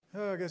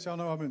guess y'all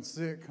know I've been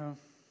sick, huh?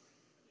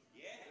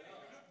 Yeah, you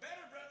look better,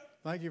 brother.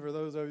 Thank you for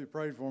those of you who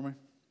prayed for me.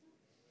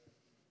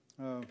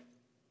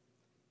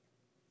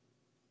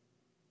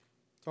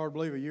 It's hard to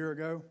believe a year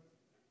ago,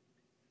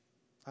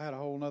 I had a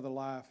whole nother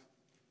life.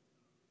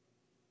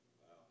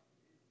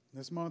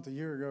 This month, a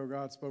year ago,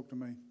 God spoke to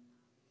me.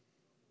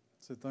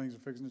 Said things are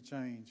fixing to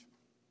change.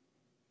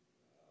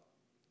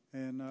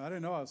 And I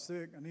didn't know I was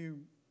sick. I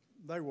knew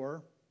they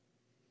were.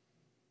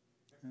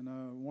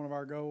 And one of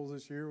our goals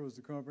this year was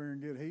to come up here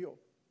and get healed.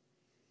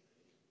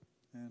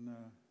 And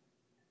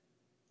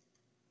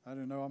I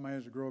didn't know I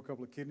managed to grow a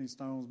couple of kidney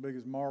stones big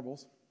as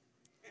marbles.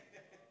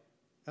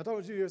 I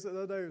told you the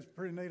other day, it was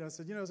pretty neat. I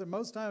said, I said,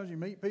 most times you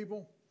meet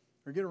people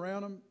or get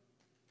around them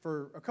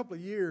for a couple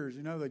of years,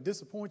 they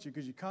disappoint you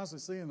because you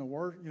constantly seeing the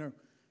worst,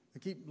 they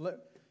keep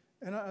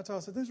and I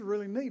said, this is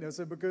really neat. I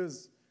said,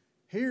 because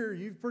here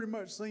you've pretty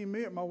much seen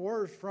me at my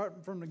worst right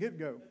from the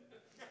get-go.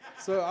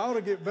 So I ought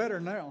to get better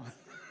now.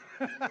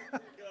 Come on, man.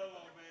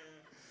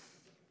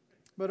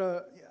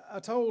 But I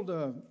told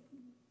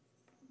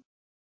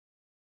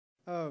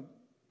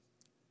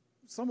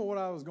some of what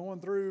I was going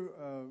through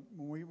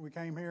when we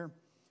came here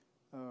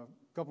a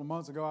couple of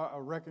months ago. I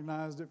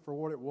recognized it for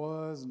what it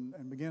was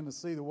and began to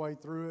see the way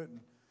through it.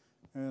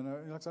 And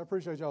like I said, I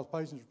appreciate y'all's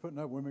patience for putting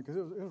up with me because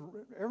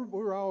we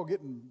were all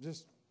getting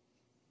just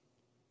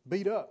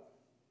beat up.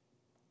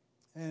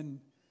 And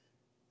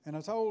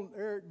I told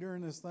Eric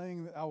during this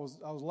thing that I was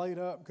laid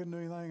up, couldn't do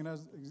anything, and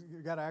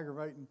it got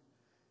aggravating.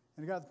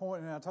 And it got to the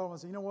point, and I told him, I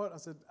said, you know what? I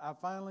said, I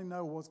finally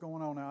know what's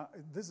going on now.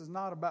 This is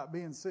not about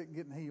being sick and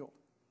getting healed.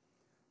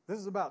 This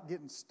is about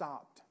getting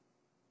stopped.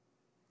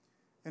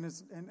 And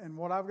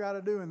what I've got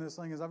to do in this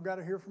thing is I've got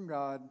to hear from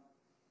God,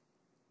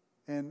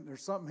 and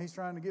there's something He's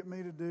trying to get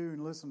me to do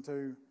and listen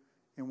to,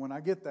 and when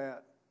I get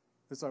that,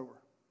 it's over.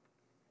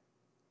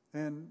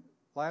 And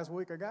last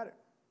week I got it.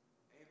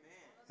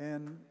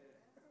 Amen.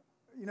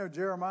 And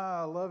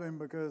Jeremiah, I love him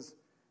because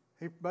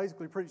he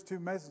basically preached two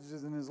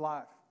messages in his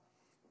life.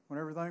 When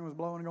everything was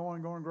blowing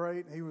and going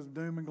great, he was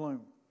doom and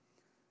gloom.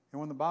 And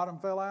when the bottom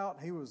fell out,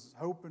 he was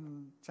hope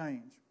and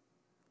change.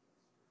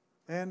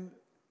 And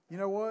you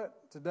know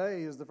what?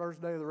 Today is the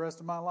first day of the rest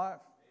of my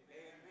life.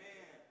 Amen.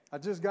 I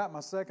just got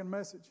my second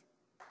message.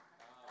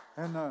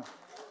 And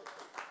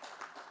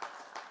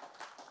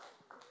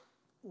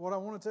what I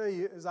want to tell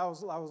you is I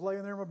was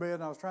laying there in my bed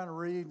and I was trying to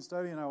read and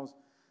study, and I was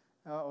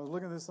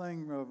looking at this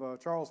thing of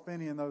Charles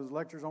Finney and those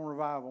lectures on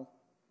revival,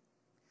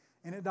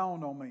 and it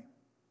dawned on me.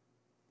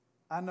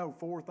 I know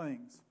four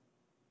things.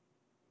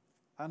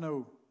 I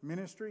know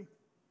ministry,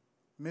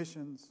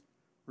 missions,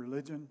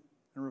 religion,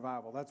 and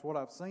revival. That's what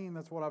I've seen.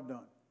 That's what I've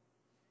done.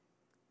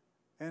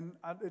 And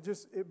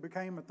it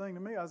became a thing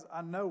to me.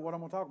 I know what I'm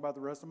going to talk about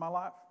the rest of my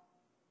life.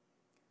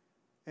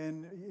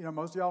 And,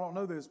 most of y'all don't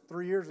know this.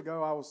 3 years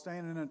ago, I was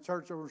standing in a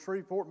church over in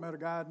Shreveport, met a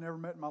guy I'd never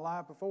met in my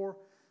life before.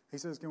 He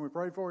says, can we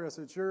pray for you? I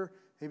said, sure.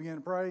 He began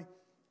to pray.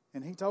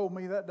 And he told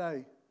me that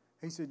day,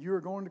 he said, you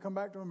are going to come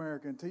back to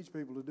America and teach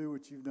people to do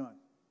what you've done.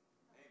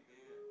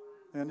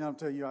 Amen. And I'll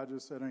tell you, I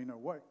just said, ain't no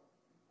way.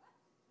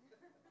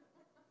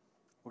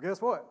 Well,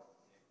 guess what?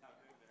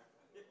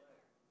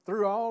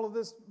 Through all of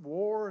this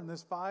war and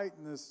this fight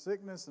and this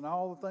sickness and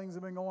all the things that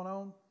have been going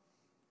on,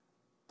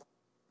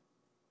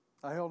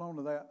 I held on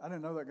to that. I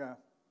didn't know that guy.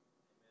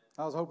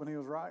 I was hoping he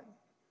was right.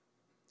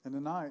 And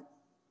tonight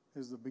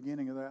is the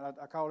beginning of that.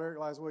 I called Eric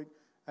last week.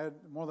 I had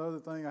one of the other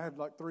things. I had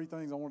like 3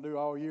 things I want to do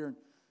all year. And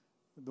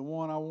the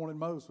one I wanted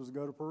most was to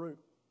go to Peru.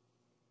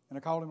 And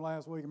I called him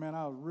last week. And man,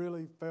 I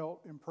really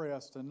felt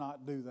impressed to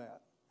not do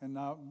that. And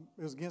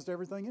it was against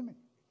everything in me.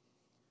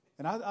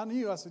 And I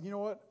knew, I said, you know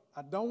what?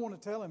 I don't want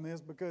to tell him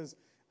this because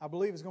I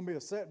believe it's going to be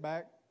a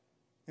setback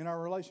in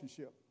our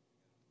relationship.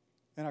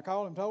 And I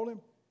called him, told him,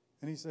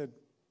 and he said,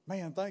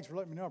 man, thanks for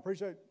letting me know. I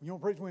appreciate it. You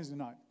want to preach Wednesday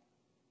night?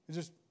 It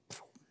just,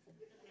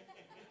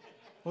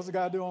 what's the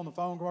guy do on the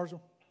phone commercial?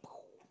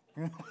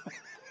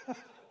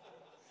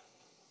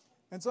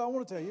 And so I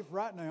want to tell you,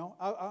 right now,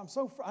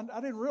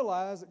 I didn't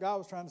realize that God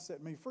was trying to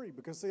set me free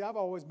because, see, I've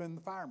always been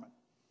the fireman.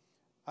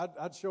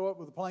 I'd show up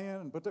with a plan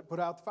and put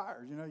out the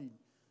fires.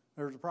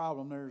 There's a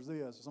problem, there's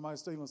this, somebody's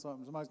stealing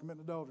something, somebody's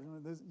committing adultery,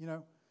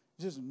 it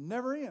just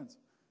never ends.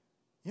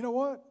 You know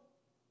what?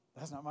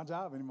 That's not my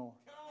job anymore.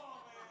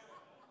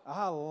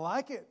 I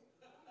like it.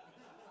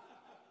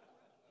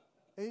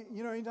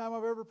 Anytime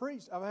I've ever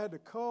preached, I've had to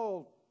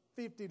cull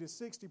 50 to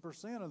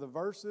 60% of the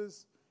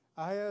verses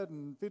I had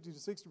and 50 to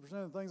 60%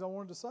 of the things I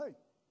wanted to say.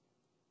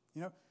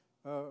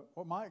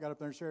 What Mike got up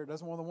there and shared,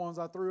 that's one of the ones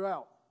I threw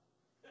out.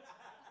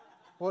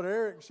 What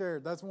Eric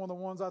shared, that's one of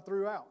the ones I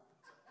threw out.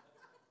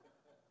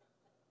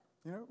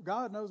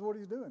 God knows what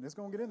He's doing. It's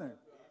going to get in there.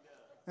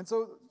 And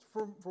so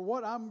for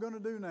what I'm going to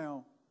do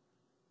now,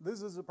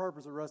 this is the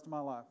purpose of the rest of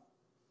my life.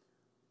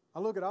 I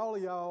look at all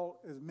of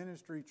y'all as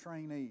ministry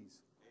trainees.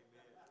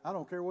 I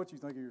don't care what you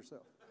think of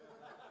yourself.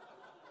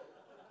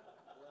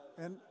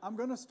 And I'm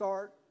going to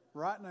start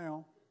right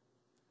now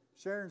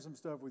sharing some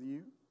stuff with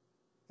you.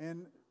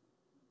 And,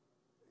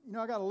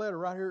 I got a letter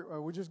right here.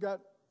 We just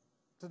got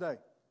today.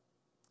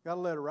 Got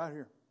a letter right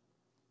here.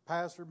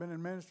 pastor, been in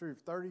ministry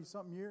for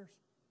 30-something years.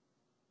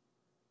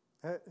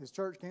 His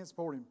church can't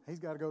support him. He's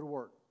got to go to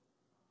work.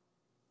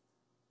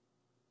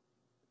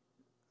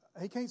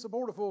 He can't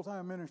support a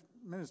full-time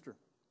minister.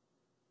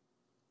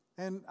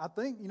 And I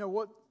think,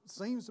 what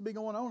seems to be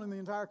going on in the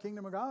entire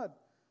kingdom of God,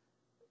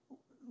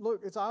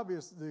 look, it's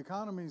obvious the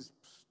economy's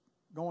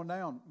going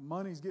down.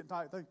 Money's getting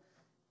tight.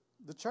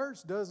 The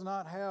church does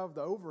not have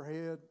the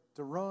overhead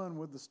to run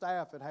with the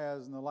staff it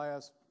has in the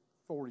last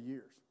 40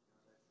 years.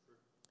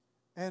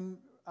 And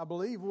I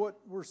believe what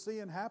we're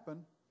seeing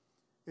happen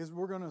is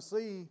we're going to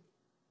see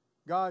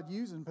God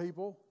using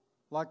people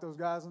like those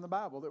guys in the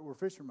Bible that were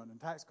fishermen and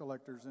tax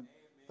collectors, and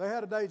they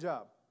had a day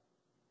job.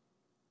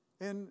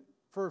 And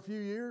for a few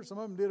years, some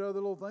of them did other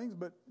little things,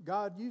 but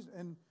God used,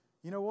 and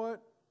you know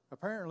what?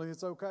 Apparently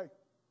it's okay.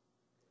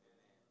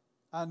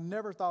 I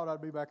never thought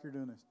I'd be back here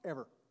doing this,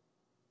 ever.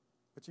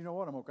 But you know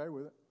what? I'm okay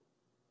with it.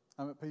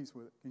 I'm at peace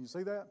with it. Can you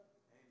see that?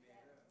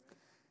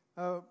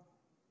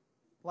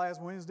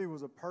 Last Wednesday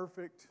was a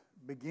perfect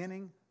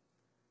beginning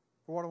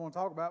for what I want to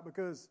talk about,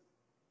 because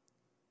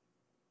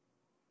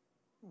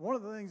one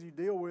of the things you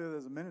deal with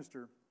as a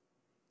minister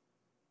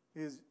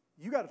is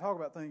you got to talk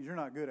about things you're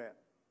not good at.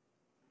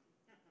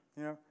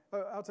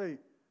 I'll tell you,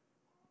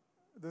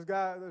 there's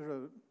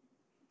a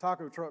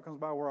taco truck comes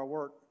by where I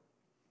work,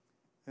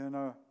 and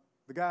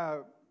the guy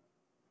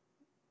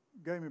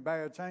gave me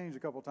bad change a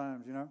couple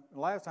times, The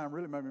last time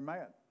really made me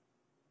mad.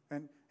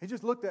 And he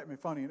just looked at me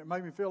funny, and it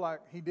made me feel like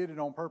he did it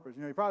on purpose.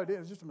 He probably did. It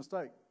was just a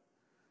mistake.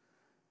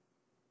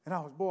 And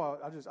I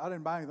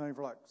didn't buy anything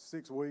for like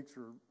 6 weeks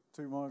or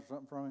 2 months or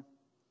something from him.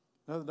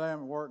 Another day I'm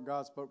at work, and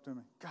God spoke to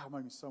me. God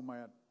made me so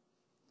mad.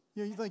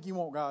 You think you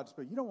want God to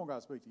speak. You don't want God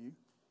to speak to you.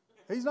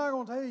 He's not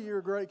going to tell you you're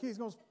a great kid. He's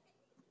going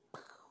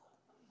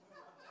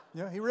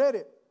to... he read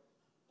it.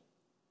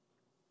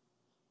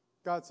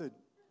 God said,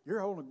 you're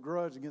holding a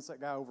grudge against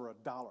that guy over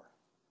 $1.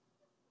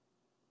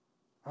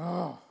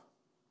 Oh.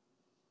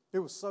 It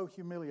was so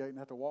humiliating to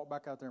have to walk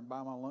back out there and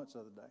buy my lunch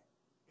the other day.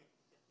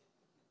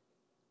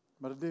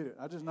 But I did it.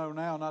 I just know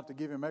now not to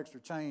give him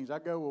extra change. I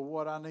go with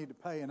what I need to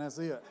pay, and that's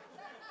it.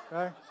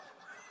 Okay?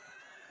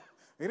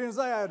 He didn't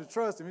say I had to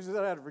trust him. He said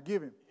I had to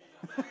forgive him.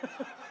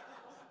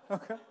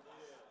 Okay?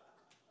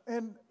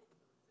 And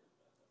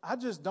I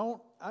just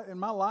don't, in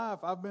my life,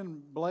 I've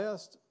been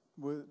blessed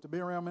to be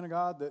around men of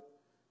God that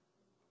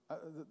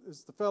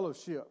it's the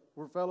fellowship.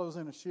 We're fellows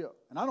in a ship.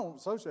 And I don't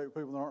associate with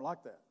people that aren't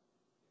like that.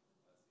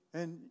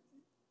 And,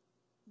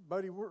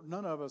 buddy,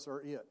 none of us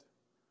are it.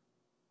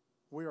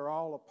 We are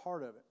all a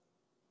part of it.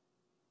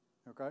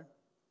 Okay?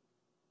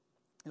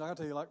 I got to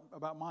tell you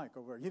about Mike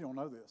over there. You don't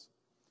know this.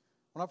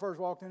 When I first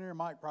walked in here,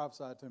 Mike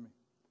prophesied to me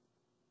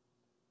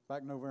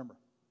back in November.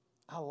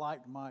 I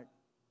liked Mike.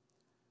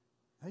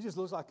 He just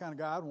looks like the kind of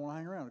guy I'd want to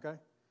hang around, okay?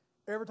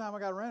 Every time I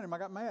got around him, I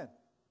got mad.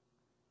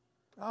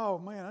 Oh,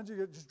 man,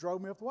 it just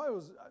drove me up the way.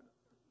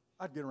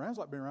 I'd get around. It's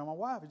like being around my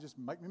wife. It just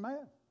make me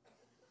mad.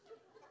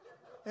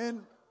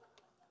 And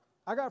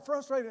I got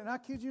frustrated, and I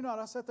kid you not,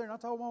 I sat there and I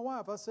told my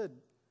wife, I said,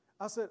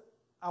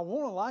 I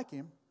want to like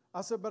him.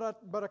 I said, but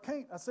I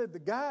can't. I said, the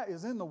guy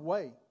is in the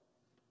way.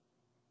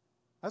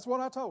 That's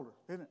what I told her,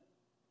 isn't it?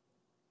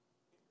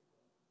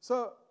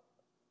 So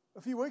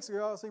a few weeks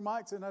ago, I see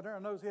Mike sitting out there,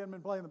 and I noticed he hadn't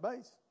been playing the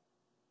bass.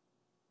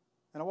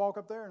 And I walk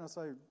up there and I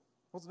say,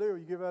 what's the deal?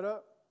 You give that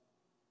up?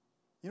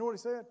 You know what he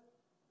said?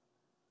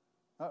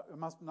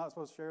 Am I not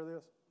supposed to share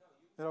this?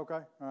 Is that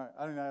okay? All right.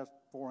 I didn't ask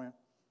beforehand.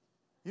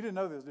 You didn't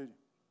know this, did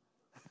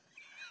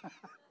you?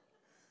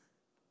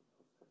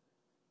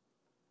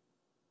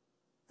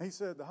 He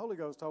said, the Holy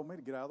Ghost told me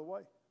to get out of the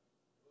way.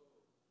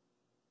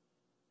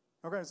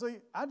 Okay, see,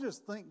 I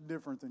just think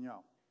different than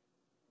y'all.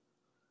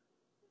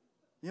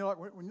 Like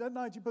when that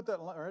night you put that,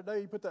 or that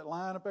day you put that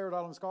line up there with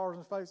all them scars on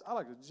his face, I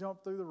like to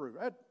jump through the roof.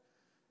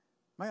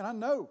 Man, I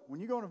know when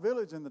you go in a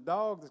village and the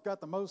dog that's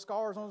got the most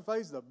scars on his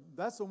face,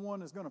 that's the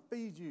one that's going to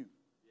feed you.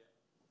 Yeah.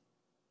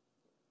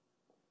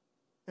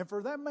 And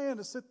for that man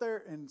to sit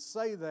there and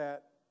say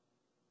that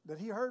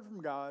he heard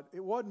from God,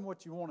 it wasn't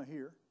what you want to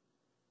hear.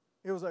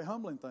 It was a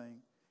humbling thing.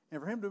 And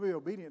for him to be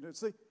obedient,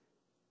 see,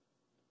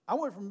 I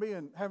went from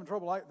having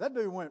trouble like that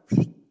dude went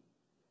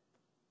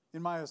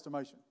in my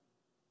estimation.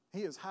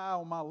 He is high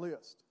on my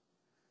list.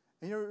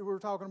 And we were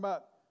talking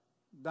about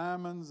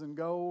diamonds and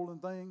gold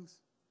and things.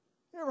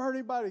 You ever heard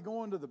anybody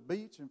going to the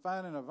beach and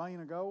finding a vein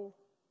of gold?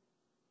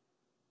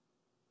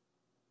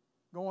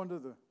 Going to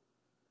the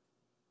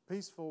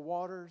peaceful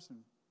waters and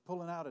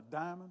pulling out a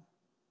diamond?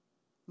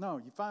 No,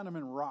 you find them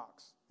in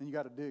rocks, and you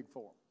got to dig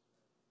for them.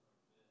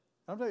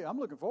 I'll tell you, I'm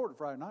looking forward to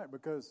Friday night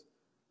because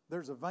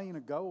there's a vein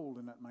of gold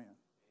in that man.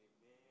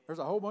 There's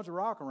a whole bunch of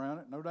rock around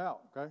it, no doubt,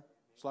 okay?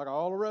 It's like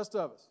all the rest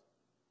of us.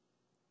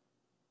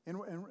 And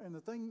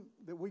the thing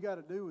that we got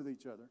to do with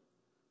each other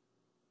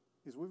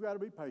is we've got to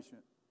be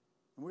patient.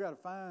 And we got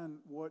to find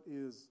what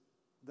is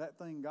that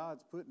thing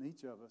God's put in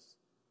each of us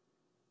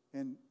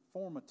and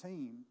form a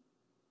team.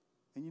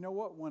 And you know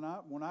what? When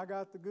I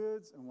got the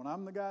goods and when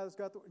I'm the guy that's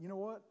got you know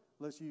what?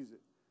 Let's use it.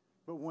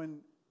 But when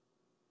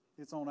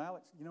it's on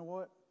Alex, you know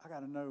what? I got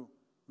to know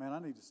man, I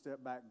need to step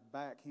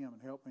back him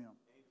and help him. Amen.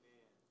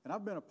 And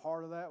I've been a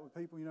part of that with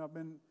people. You know, I've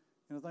been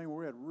in a thing where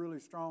we had really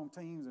strong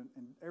teams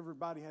and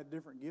everybody had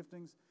different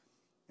giftings.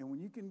 And when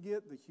you can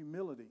get the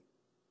humility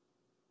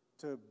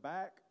to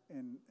back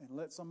and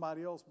let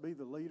somebody else be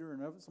the leader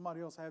and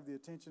somebody else have the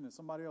attention and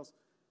somebody else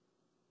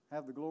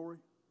have the glory,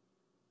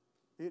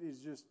 it is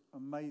just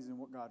amazing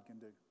what God can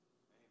do.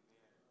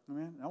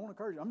 Amen. Amen. And I want to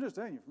encourage you. I'm just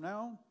telling you, from now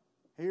on,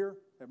 here,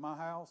 at my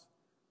house,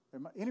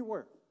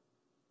 anywhere,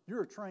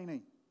 you're a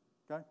trainee.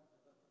 Okay?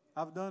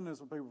 I've done this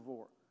with people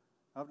before.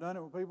 I've done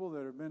it with people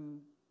that have been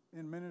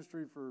in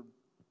ministry for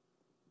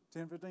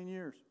 10, 15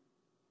 years.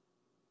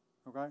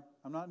 Okay?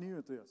 I'm not new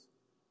at this.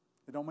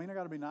 It don't mean I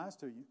got to be nice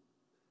to you,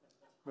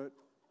 but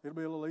it'll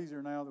be a little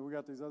easier now that we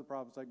got these other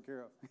problems taken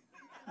care of.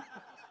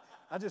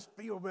 I just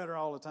feel better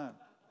all the time.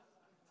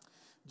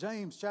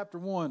 James chapter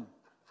 1.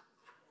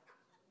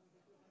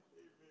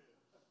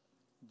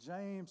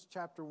 James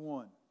chapter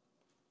 1.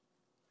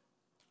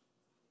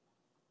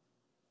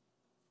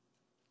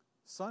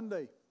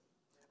 Sunday.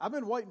 I've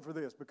been waiting for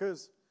this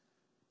because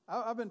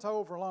I've been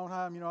told for a long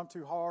time, I'm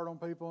too hard on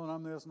people and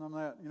I'm this and I'm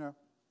that,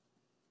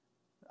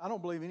 I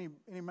don't believe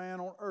any man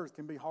on earth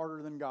can be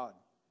harder than God.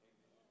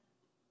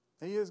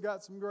 He has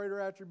got some greater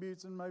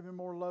attributes and maybe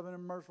more loving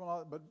and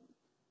merciful, but,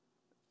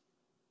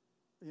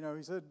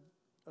 he said,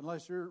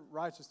 unless your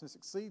righteousness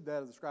exceed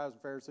that of the scribes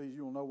and Pharisees,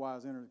 you will no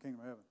wise enter the kingdom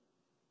of heaven.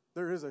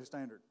 There is a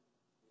standard.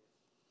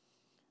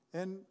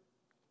 And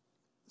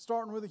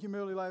starting with the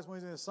humility last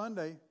Wednesday and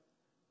Sunday,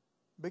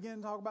 begin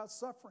to talk about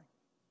suffering.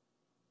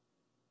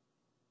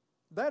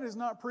 That is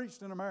not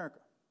preached in America.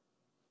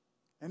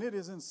 And it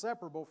is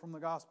inseparable from the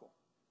gospel.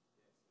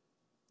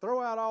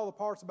 Throw out all the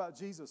parts about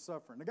Jesus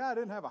suffering. The guy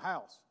didn't have a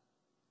house.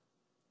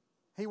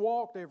 He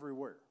walked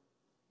everywhere.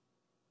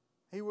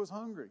 He was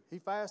hungry. He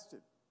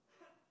fasted.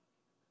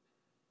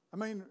 I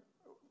mean,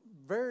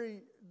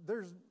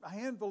 there's a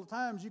handful of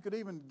times you could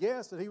even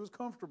guess that he was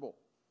comfortable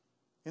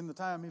in the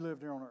time he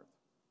lived here on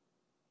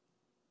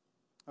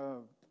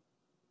earth.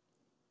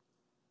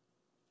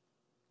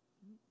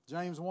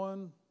 James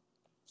 1,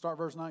 start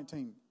verse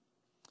 19.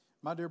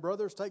 My dear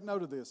brothers, take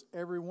note of this.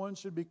 Everyone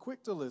should be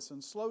quick to listen,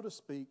 slow to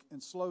speak,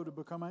 and slow to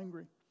become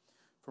angry.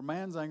 For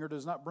man's anger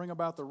does not bring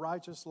about the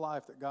righteous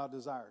life that God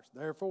desires.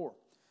 Therefore,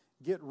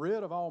 get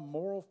rid of all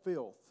moral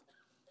filth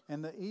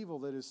and the evil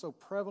that is so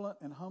prevalent,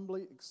 and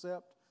humbly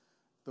accept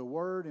the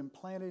word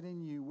implanted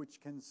in you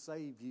which can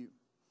save you.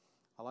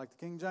 I like the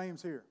King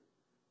James here.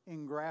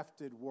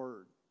 Engrafted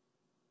word.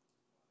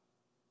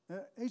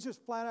 He's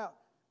just flat out.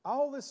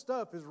 All this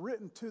stuff is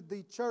written to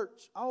the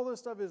church. All this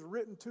stuff is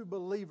written to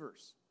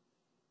believers.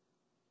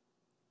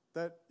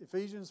 That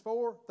Ephesians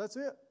 4, that's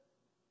it.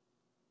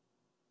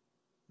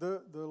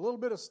 The little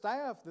bit of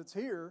staff that's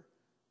here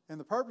and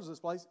the purpose of this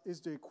place is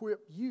to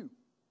equip you.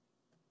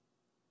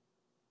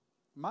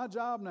 My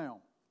job now,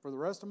 for the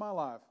rest of my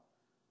life,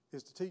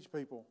 is to teach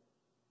people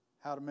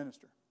how to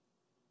minister.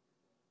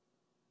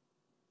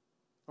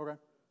 Okay? Amen.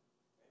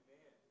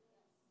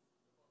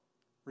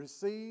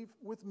 Receive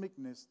with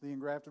meekness the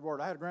engrafted word.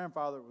 I had a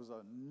grandfather that was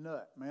a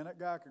nut. Man, that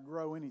guy could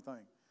grow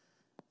anything.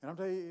 And I'm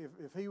telling you,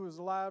 if he was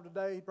alive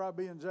today, he'd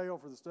probably be in jail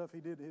for the stuff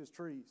he did to his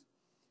trees.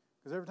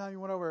 Because every time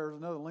you went over there was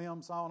another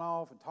limb sawn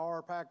off and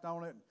tar packed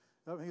on it.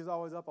 And he was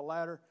always up a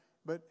ladder.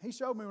 But he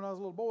showed me when I was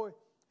a little boy,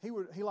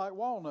 he liked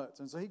walnuts.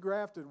 And so he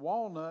grafted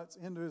walnuts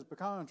into his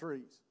pecan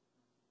trees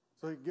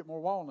so he could get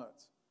more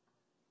walnuts.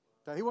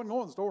 Now, he wasn't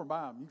going to the store and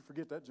buy them. You can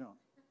forget that junk.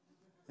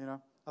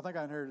 I think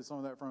I inherited some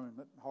of that from him,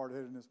 that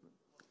hard-headedness.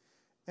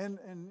 And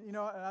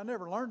I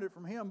never learned it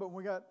from him, but when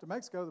we got to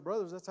Mexico, the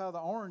brothers, that's how the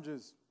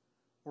oranges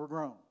were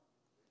grown.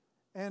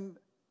 And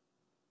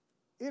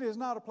it is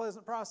not a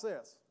pleasant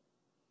process.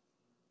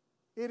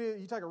 It is.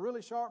 You take a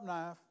really sharp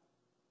knife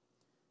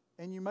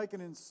and you make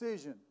an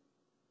incision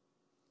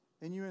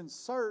and you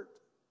insert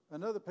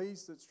another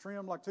piece that's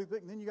trimmed like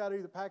toothpick, and then you got to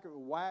either pack it with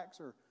wax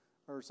or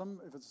some.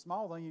 If it's a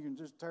small thing, you can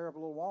just tear up a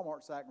little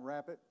Walmart sack and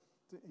wrap it.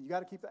 You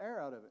got to keep the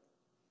air out of it.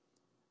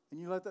 And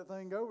you let that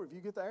thing go. If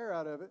you get the air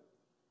out of it,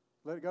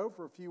 let it go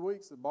for a few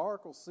weeks, the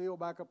bark will seal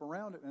back up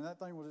around it, and that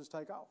thing will just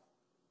take off.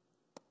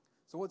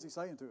 So what's he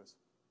saying to us?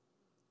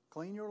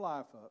 Clean your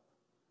life up.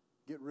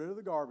 Get rid of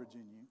the garbage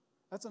in you.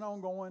 That's an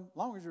ongoing, as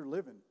long as you're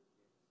living,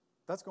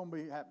 that's going to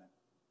be happening.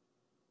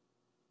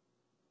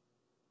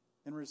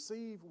 And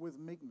receive with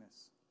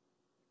meekness.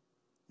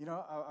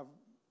 At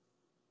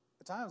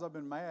times I've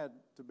been mad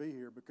to be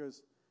here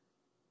because,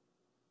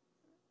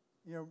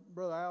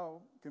 Brother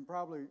Al can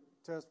probably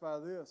testify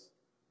to this.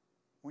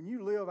 When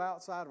you live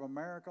outside of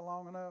America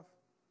long enough,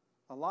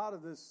 a lot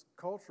of this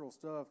cultural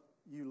stuff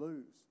you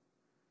lose.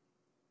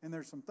 And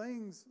there's some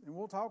things, and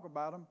we'll talk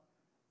about them,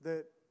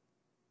 that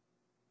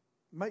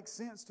make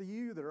sense to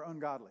you that are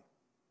ungodly.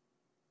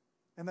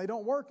 And they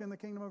don't work in the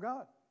kingdom of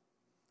God.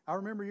 I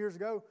remember years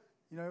ago,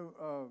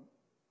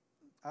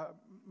 I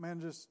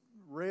just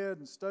read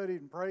and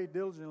studied and prayed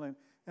diligently,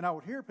 and I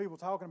would hear people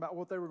talking about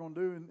what they were going to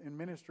do in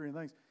ministry and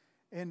things.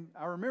 And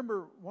I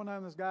remember one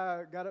time this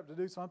guy got up to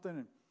do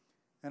something,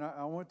 and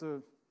I went to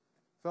a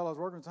fellow I was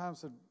working with at the time and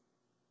said,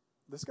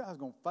 this guy's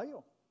going to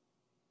fail.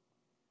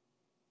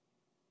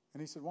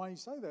 And he said, why do you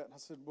say that? And I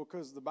said,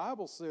 because the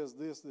Bible says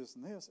this, this,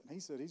 and this. And he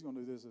said he's going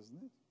to do this, this, and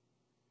this.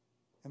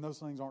 And those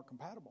things aren't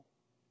compatible.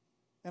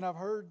 And I've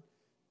heard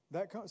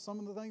that some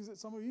of the things that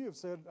some of you have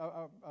said.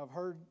 I've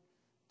heard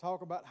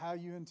talk about how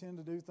you intend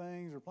to do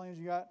things or plans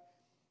you got.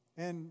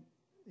 And,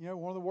 you know,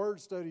 one of the word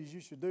studies you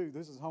should do,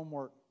 this is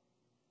homework.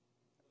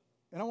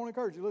 And I want to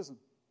encourage you, listen,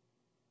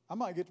 I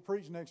might get to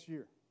preach next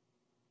year.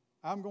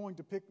 I'm going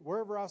to pick,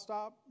 wherever I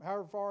stop,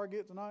 however far I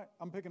get tonight,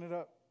 I'm picking it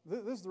up.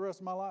 This is the rest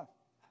of my life.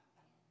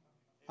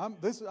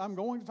 I'm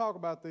going to talk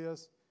about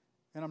this,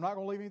 and I'm not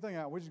going to leave anything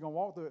out. We're just going to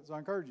walk through it. So I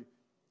encourage you,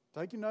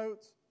 take your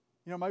notes.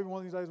 You know, maybe one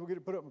of these days we'll get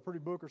it put up in a pretty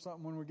book or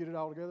something when we get it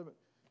all together. But,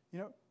 you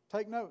know,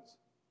 take notes.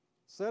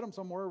 Set them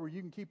somewhere where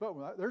you can keep up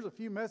with it. There's a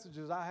few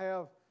messages I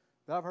have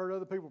that I've heard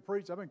other people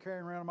preach. I've been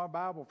carrying around in my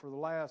Bible for the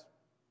last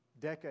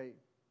decade.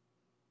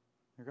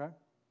 Okay?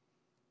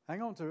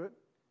 Hang on to it.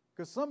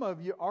 Because some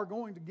of you are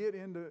going to get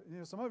into, you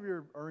know, some of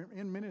you are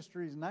in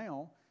ministries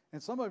now,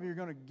 and some of you are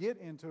going to get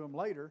into them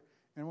later.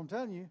 And I'm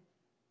telling you,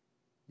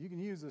 you can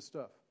use this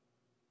stuff.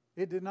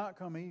 It did not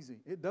come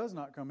easy. It does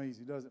not come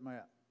easy, does it,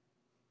 Matt?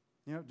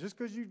 You know, just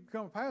because you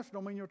become a pastor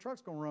don't mean your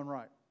truck's going to run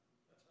right.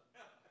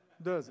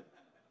 Does it?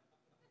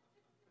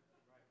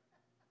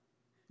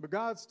 But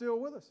God's still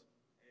with us.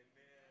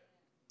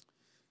 Amen.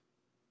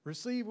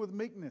 Receive with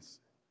meekness.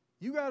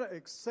 You got to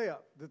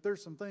accept that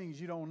there's some things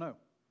you don't know.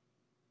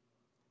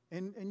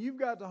 And you've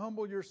got to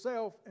humble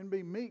yourself and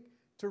be meek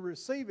to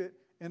receive it.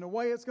 And the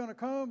way it's going to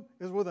come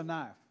is with a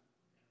knife.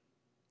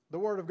 The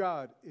Word of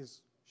God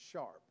is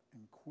sharp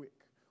and quick.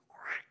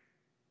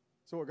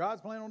 So what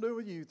God's planning on doing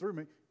with you through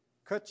me,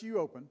 cut you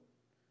open,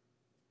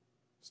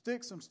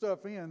 stick some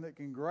stuff in that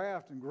can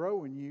graft and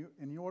grow in you.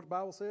 And you know what the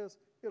Bible says?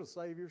 It'll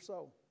save your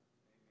soul.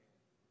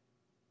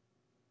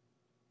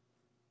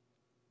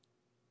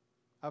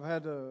 I've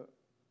had to,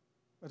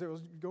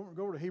 go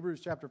over to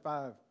Hebrews chapter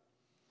 5.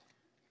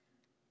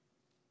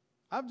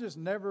 I've just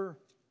never,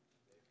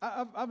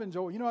 I've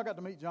enjoyed, you know, I got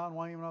to meet John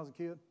Wayne when I was a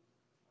kid.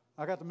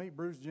 I got to meet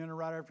Bruce Jenner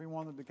right after he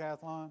won the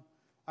decathlon.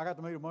 I got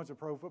to meet a bunch of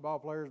pro football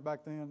players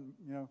back then,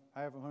 you know,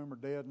 half of whom are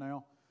dead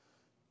now.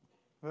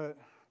 But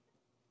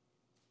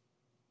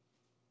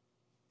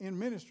in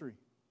ministry,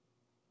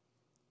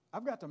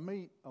 I've got to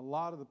meet a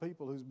lot of the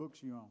people whose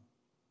books you own.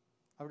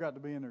 I've got to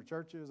be in their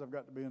churches. I've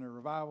got to be in their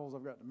revivals.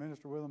 I've got to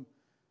minister with them.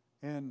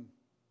 And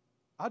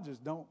I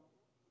just don't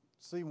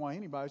see why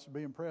anybody should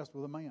be impressed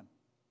with a man.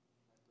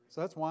 So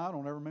that's why I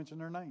don't ever mention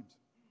their names.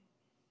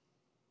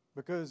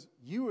 Because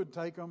you would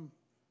take them,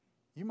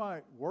 you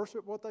might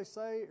worship what they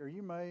say, or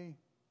you may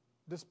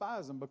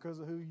despise them because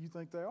of who you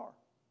think they are.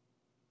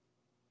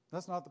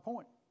 That's not the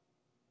point.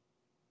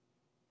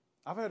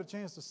 I've had a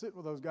chance to sit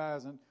with those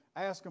guys and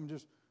ask them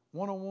just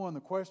one-on-one the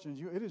questions.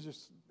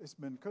 It's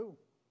been cool.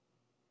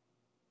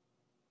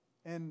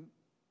 And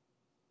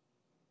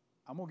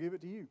I'm going to give it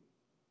to you.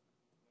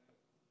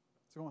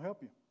 It's going to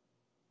help you.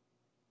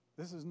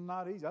 This is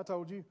not easy. I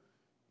told you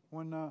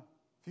when a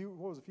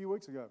few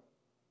weeks ago.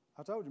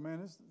 I told you,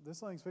 man, this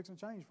thing's fixing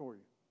to change for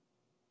you.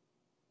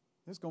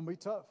 It's going to be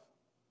tough.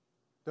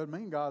 Doesn't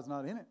mean God's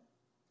not in it.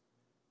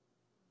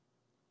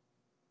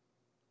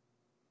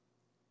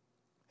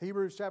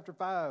 Hebrews chapter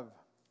 5.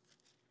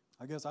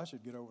 I guess I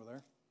should get over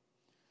there.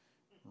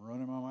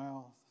 Running my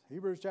mouth.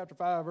 Hebrews chapter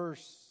 5,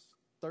 verse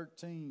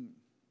 13.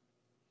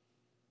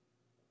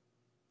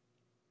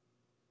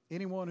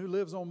 Anyone who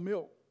lives on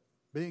milk,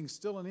 being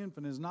still an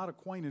infant, is not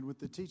acquainted with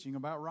the teaching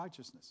about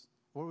righteousness.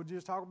 What would you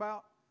just talk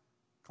about?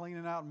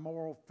 Cleaning out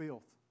moral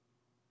filth.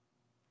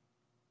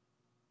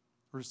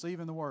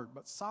 Receiving the word.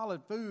 But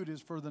solid food is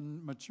for the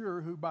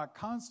mature who by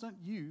constant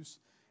use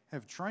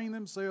have trained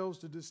themselves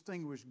to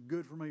distinguish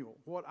good from evil.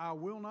 What I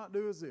will not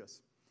do is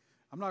this.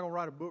 I'm not going to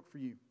write a book for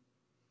you.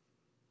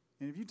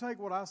 And if you take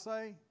what I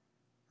say,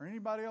 or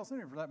anybody else in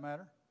here for that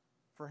matter,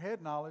 for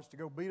head knowledge to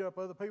go beat up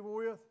other people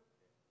with,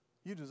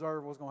 you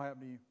deserve what's going to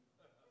happen to you.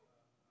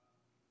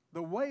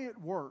 The way it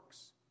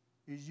works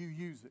is you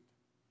use it.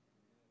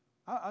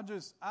 I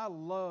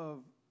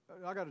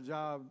got a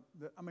job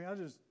that,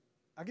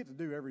 I get to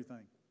do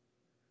everything.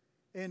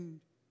 And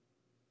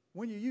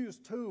when you use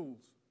tools,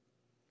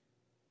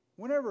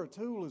 whenever a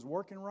tool is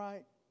working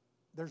right,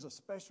 there's a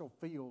special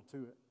feel to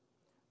it.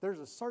 There's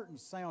a certain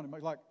sound.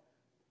 Like,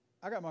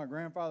 I got my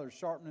grandfather's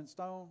sharpening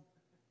stone.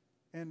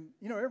 And,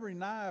 you know, every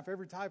knife,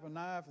 every type of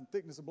knife and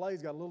thickness of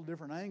blade's got a little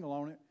different angle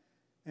on it.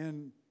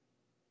 And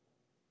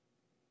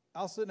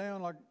I'll sit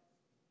down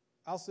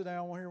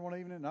here one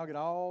evening and I'll get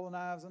all the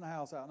knives in the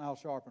house out and I'll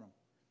sharpen them.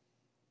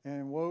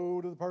 And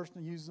woe to the person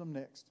who uses them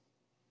next.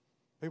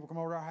 People come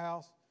over to our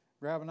house,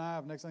 grab a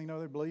knife, next thing you know,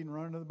 they're bleeding,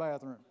 running to the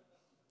bathroom.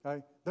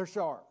 Okay? They're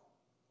sharp.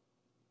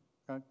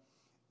 Okay?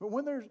 But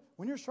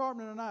when you're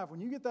sharpening a knife,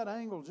 when you get that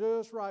angle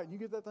just right and you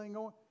get that thing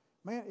going,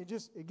 man, it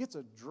gets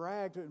a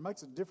drag to it. It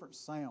makes a different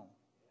sound.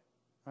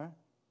 Right?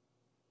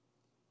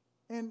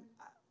 And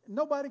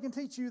nobody can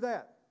teach you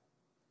that.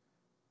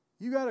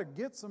 You got to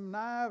get some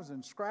knives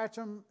and scratch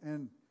them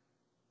and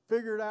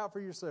figure it out for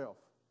yourself.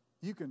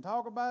 You can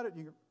talk about it.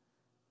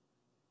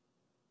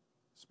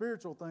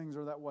 Spiritual things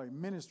are that way.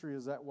 Ministry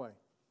is that way.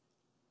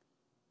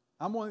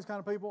 I'm one of these kind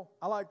of people.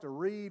 I like to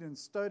read and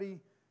study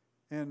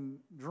and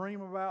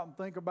dream about and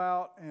think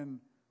about and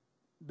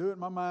do it in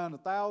my mind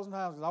 1,000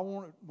 times because I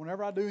want it,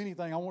 whenever I do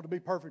anything, I want it to be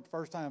perfect the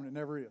first time, and it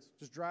never is. It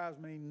just drives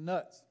me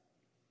nuts.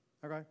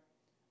 Okay?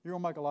 You're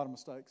going to make a lot of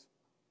mistakes.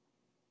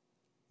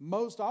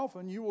 Most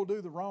often, you will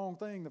do the wrong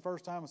thing the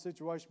first time a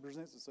situation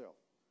presents itself.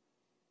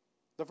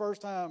 The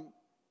first time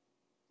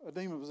a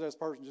demon-possessed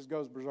person just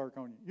goes berserk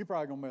on you, you're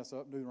probably going to mess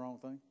up and do the wrong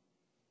thing.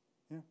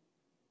 Yeah.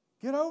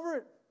 Get over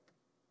it.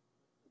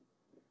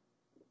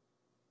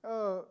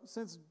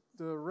 Since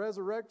the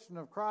resurrection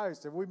of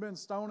Christ, have we been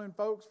stoning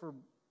folks for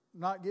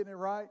not getting it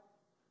right?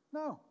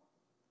 No.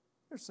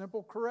 There's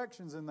simple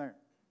corrections in there.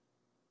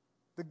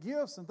 The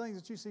gifts and things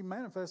that you see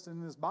manifested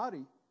in this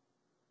body,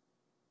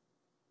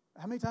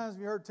 how many times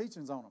have you heard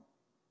teachings on them?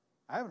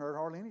 I haven't heard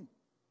hardly any.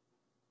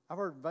 I've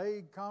heard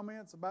vague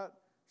comments about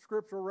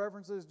scriptural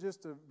references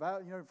just to,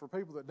 for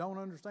people that don't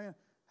understand.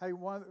 Hey,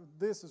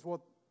 this is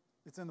what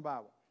it's in the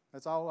Bible.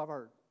 That's all I've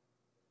heard.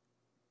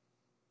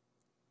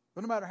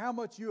 But no matter how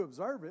much you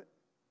observe it,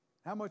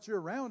 how much you're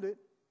around it,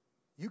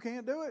 you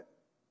can't do it.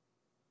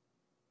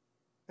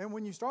 And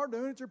when you start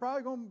doing it, you're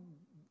probably going to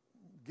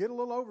get a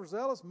little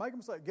overzealous and make a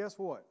mistake. Guess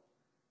what?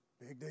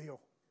 Big deal.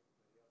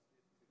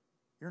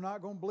 You're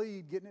not going to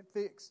bleed getting it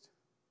fixed.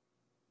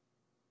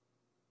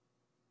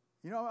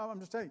 I'm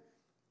just telling you,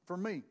 for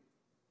me,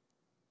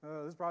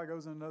 this probably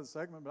goes in another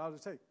segment, but I'll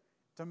just tell you.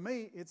 To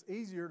me, it's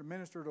easier to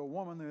minister to a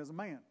woman than as a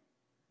man.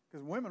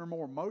 Because women are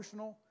more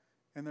emotional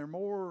and they're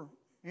more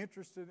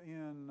interested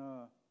in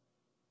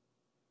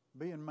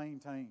being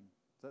maintained.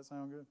 Does that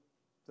sound good?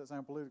 Does that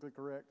sound politically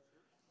correct?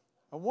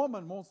 A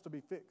woman wants to be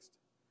fixed.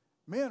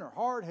 Men are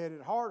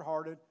hard-headed,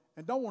 hard-hearted,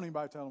 and don't want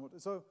anybody to tell them what to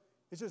do. So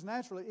it's just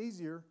naturally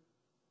easier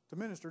to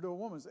minister to a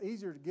woman. It's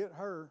easier to get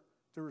her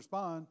to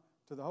respond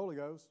to the Holy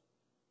Ghost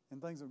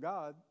and things of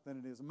God than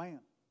it is a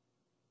man.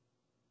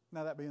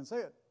 Now, that being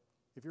said,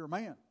 if you're a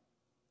man,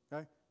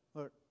 okay,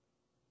 look,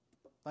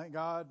 thank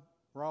God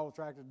we're all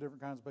attracted to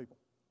different kinds of people,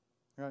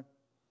 okay?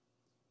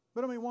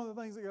 But, one of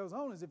the things that goes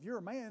on is if you're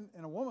a man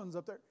and a woman's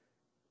up there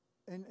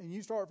and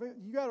you start,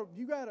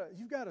 you've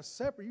got to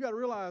separate, you got to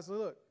realize,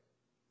 look,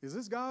 is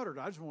this God or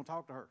do I just want to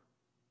talk to her?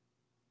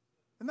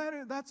 And that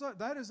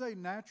is a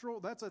natural,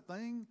 that's a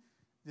thing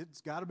that's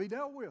got to be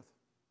dealt with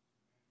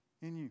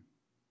in you.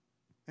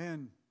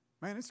 And,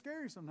 man, it's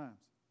scary sometimes.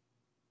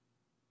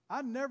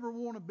 I never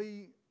want to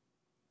be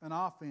an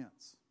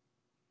offense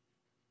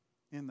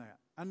in that.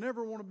 I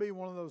never want to be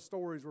one of those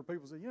stories where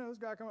people say, this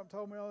guy come up and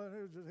told me all that,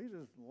 he's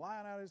just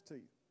lying out his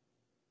teeth.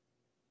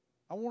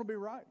 I want to be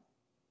right.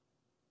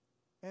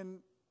 And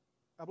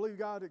I believe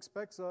God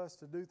expects us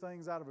to do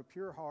things out of a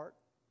pure heart,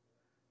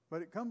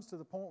 but it comes to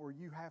the point where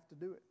you have to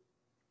do it.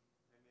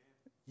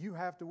 Amen. You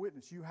have to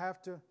witness. You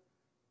have to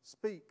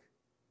speak.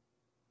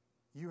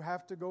 You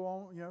have to go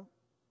on,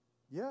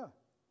 yeah,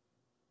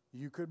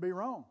 you could be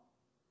wrong.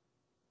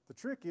 The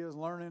trick is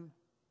learning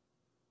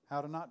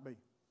how to not be.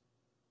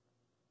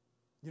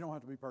 You don't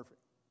have to be perfect.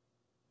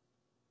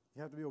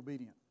 You have to be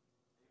obedient.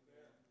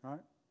 Amen.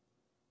 Right?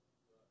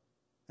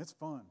 It's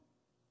fun.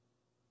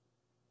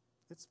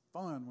 It's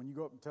fun when you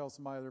go up and tell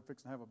somebody they're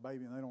fixing to have a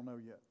baby and they don't know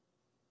yet.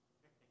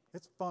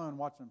 It's fun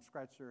watching them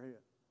scratch their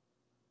head.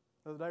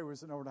 The other day we were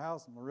sitting over at the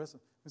house and Larissa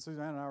and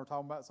Suzanne and I were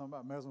talking about something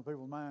about messing with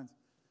people's minds.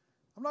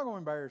 I'm not going to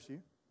embarrass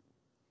you.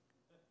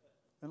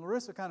 And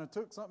Larissa kind of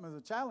took something as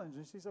a challenge,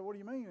 and she said, what do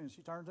you mean? And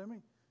she turned to me,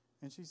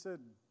 and she said,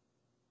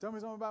 tell me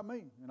something about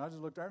me. And I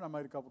just looked at her, and I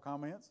made a couple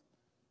comments.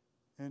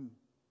 And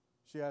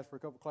she asked for a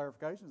couple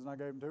clarifications, and I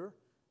gave them to her.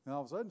 And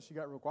all of a sudden, she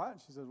got real quiet,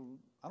 and she said, well,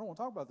 I don't want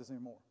to talk about this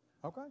anymore.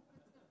 Okay.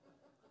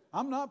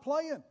 I'm not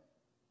playing.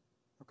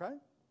 Okay?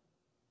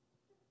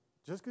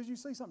 Just because you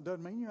see something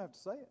doesn't mean you have to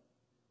say it.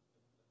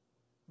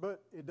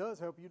 But it does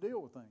help you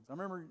deal with things. I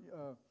remember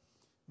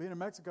being in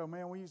Mexico,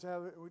 man, we used to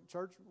have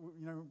church,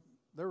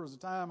 there was a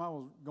time I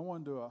was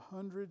going to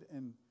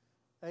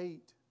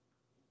 108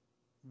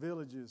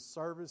 villages,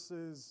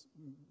 services,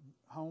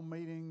 home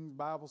meetings,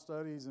 Bible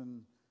studies,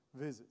 and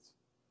visits.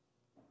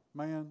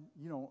 Man,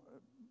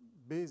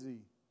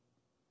 busy.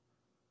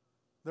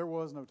 There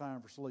was no time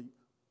for sleep.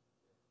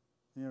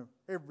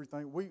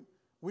 Everything. We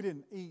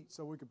didn't eat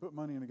so we could put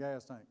money in a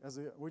gas tank. That's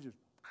it. We just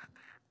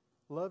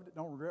loved it.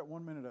 Don't regret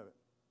 1 minute of it.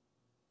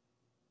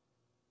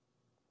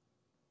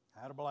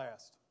 Had a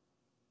blast.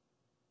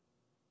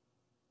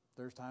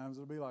 There's times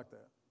it'll be like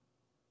that.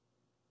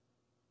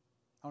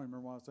 I don't even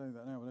remember why I was telling you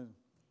that now, but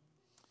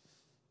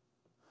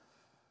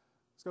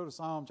let's go to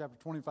Psalm chapter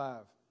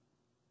 25.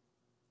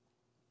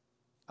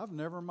 I've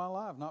never in my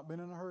life not been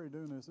in a hurry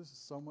doing this. This is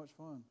so much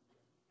fun.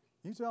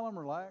 Can you tell I'm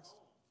relaxed?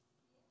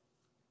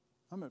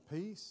 I'm at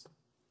peace.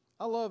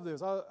 I love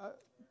this.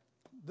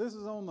 This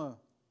is on the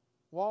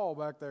wall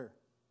back there.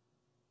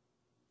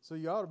 So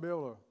you ought to be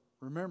able to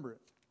remember it.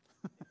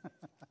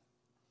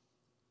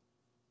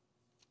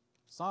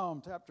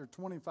 Psalm chapter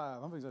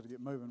 25. I'm going to have to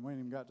get moving. We ain't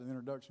even got to the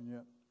introduction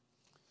yet.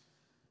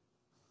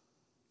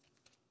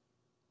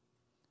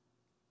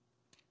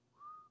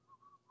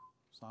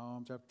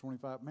 Psalm chapter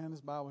 25. Man, this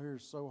Bible here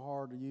is so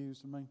hard to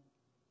use to me.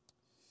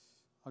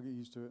 I'll get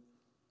used to it.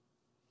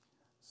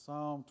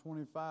 Psalm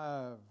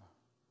 25,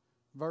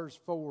 verse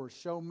 4.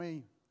 Show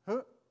me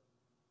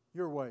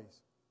your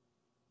ways.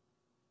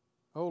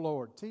 O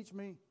Lord, teach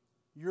me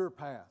your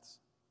paths.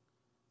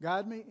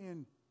 Guide me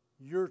in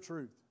your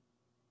truth.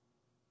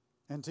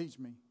 And teach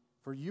me,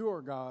 for you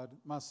are God,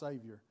 my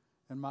Savior,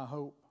 and my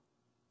hope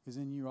is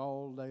in you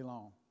all day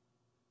long.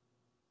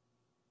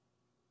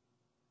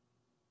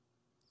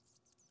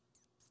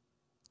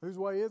 Whose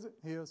way is it?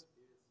 His.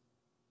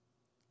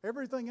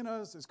 Everything in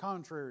us is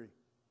contrary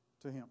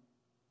to Him.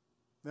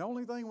 The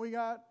only thing we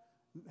got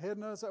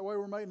heading us that way,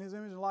 we're made in His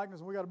image and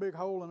likeness, and we got a big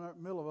hole in the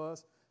middle of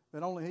us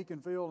that only He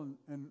can fill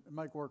and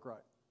make work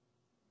right.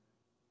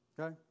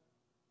 Okay?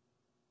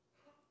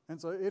 And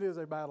so it is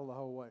a battle the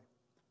whole way.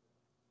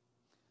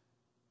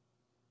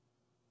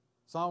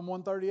 Psalm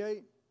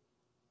 138,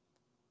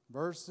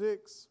 verse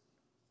 6.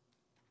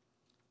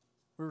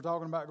 We were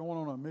talking about going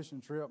on a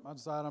mission trip. I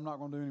decided I'm not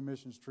going to do any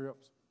missions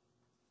trips.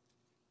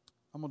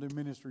 I'm going to do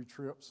ministry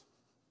trips.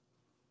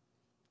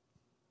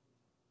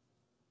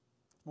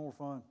 It's more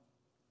fun.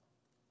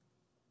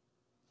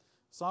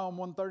 Psalm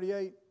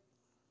 138.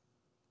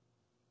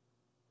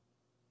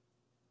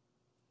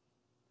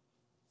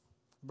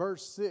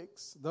 Verse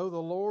 6. Though the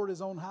Lord is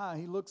on high,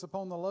 He looks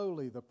upon the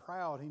lowly. The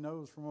proud He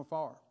knows from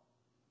afar.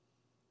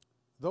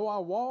 Though I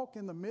walk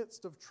in the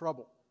midst of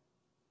trouble.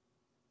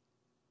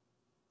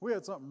 We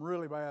had something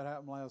really bad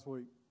happen last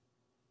week.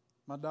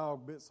 My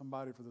dog bit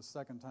somebody for the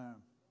second time.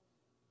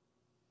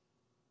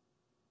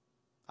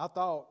 I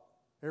thought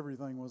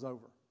everything was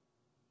over.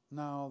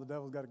 No, the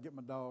devil's got to get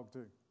my dog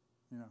too,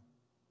 you know.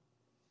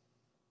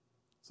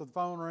 So the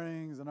phone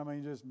rings,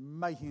 and just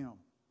mayhem.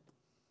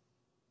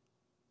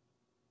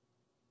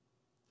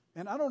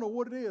 And I don't know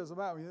what it is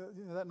about me.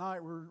 You know, that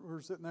night we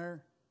were sitting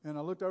there, and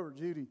I looked over at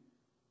Judy,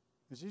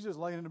 and she's just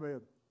laying in the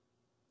bed,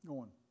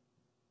 going.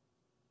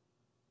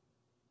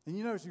 And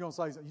you know she's going to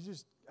say something.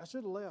 I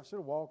should have left, should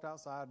have walked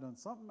outside and done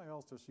something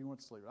else till she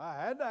went to sleep. I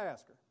had to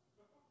ask her.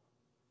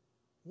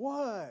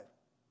 What?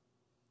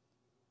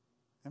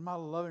 And my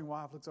loving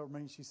wife looks over at me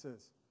and she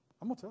says,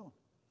 I'm going to tell him.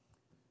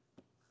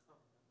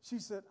 She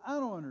said, I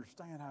don't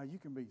understand how you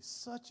can be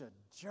such a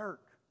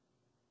jerk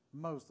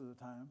most of the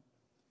time,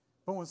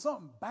 but when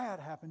something bad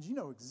happens, you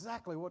know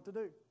exactly what to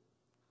do.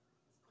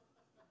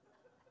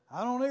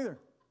 I don't either.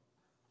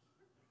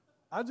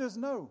 I just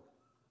know.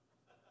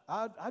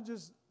 I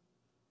just,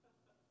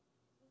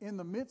 in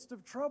the midst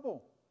of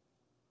trouble,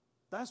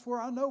 that's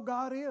where I know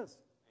God is. Amen.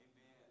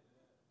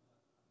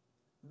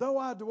 Though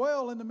I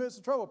dwell in the midst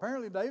of trouble.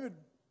 Apparently David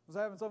was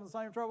having some of the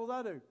same troubles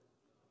I do.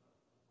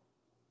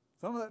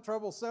 Some of that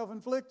trouble is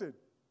self-inflicted.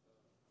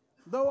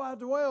 Though I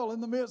dwell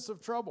in the midst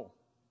of trouble,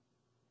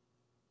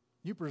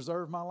 you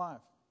preserve my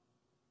life.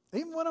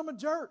 Even when I'm a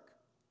jerk,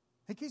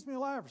 He keeps me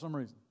alive for some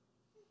reason.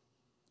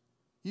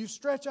 You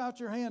stretch out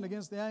your hand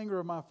against the anger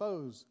of my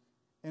foes,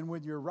 and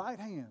with your right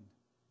hand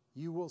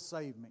you will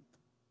save me.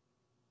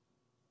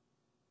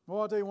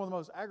 Well, I'll tell you one of the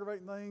most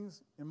aggravating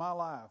things in my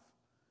life.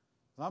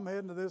 I'm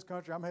heading to this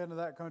country, I'm heading to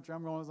that country,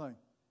 I'm going to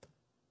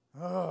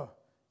think,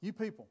 you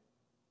people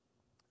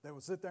that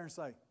would sit there and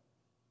say,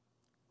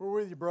 we're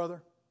with you,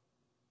 brother.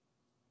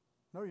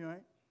 No, you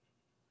ain't.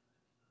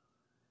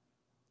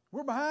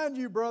 We're behind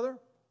you, brother.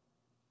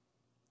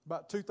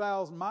 About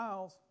 2,000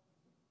 miles.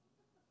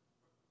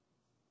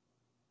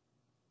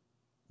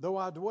 Though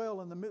I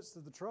dwell in the midst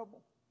of the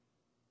trouble,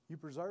 you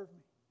preserve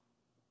me.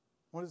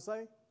 What does it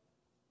say?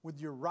 With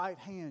your right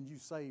hand you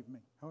save me.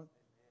 What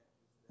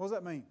does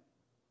that mean?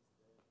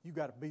 You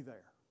got to be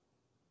there.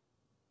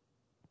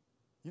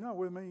 You're not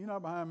with me. You're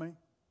not behind me.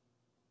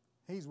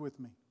 He's with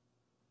me.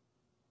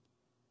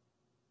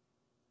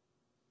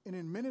 And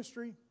in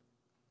ministry,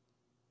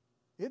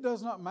 it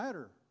does not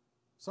matter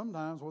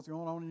sometimes what's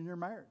going on in your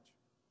marriage.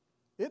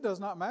 It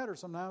does not matter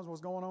sometimes what's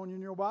going on in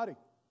your body.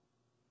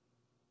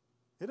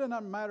 It does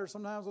not matter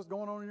sometimes what's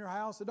going on in your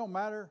house. It don't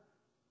matter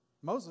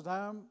most of the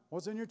time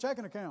what's in your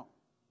checking account.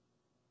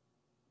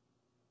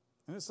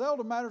 And it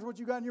seldom matters what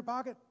you got in your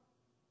pocket.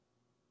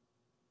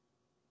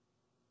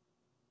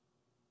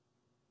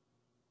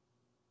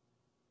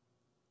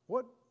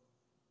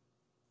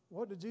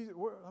 What did Jesus...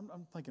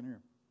 I'm thinking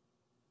here.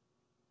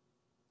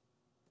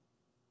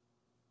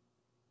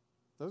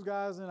 Those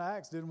guys in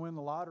Acts didn't win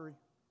the lottery.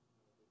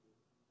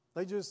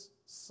 They just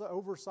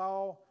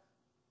oversaw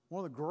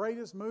one of the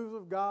greatest moves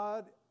of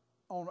God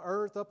on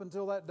earth up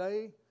until that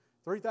day.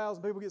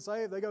 3,000 people get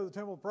saved. They go to the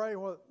temple to pray.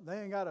 Well, they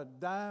ain't got a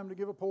dime to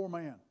give a poor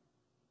man.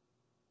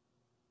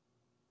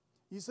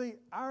 You see,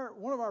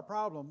 one of our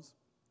problems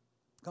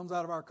comes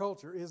out of our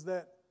culture is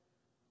that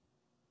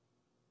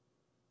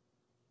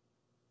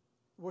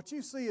what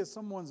you see as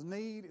someone's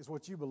need is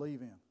what you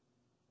believe in.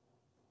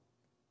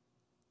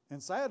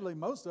 And sadly,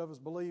 most of us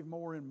believe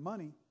more in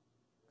money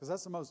because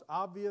that's the most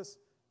obvious.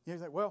 You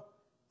think, well,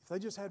 if they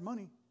just had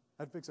money,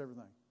 that'd fix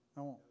everything.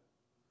 I won't.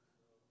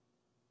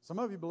 Some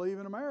of you believe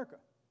in America.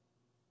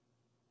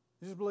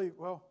 You just believe,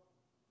 well,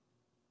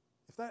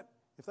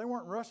 if they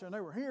weren't in Russia and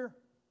they were here,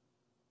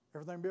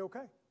 everything would be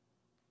okay.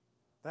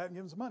 They hadn't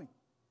given some money.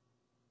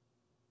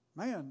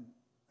 Man,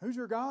 Who's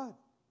your God?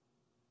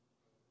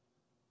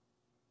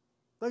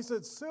 They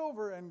said,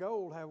 silver and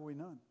gold have we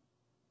none.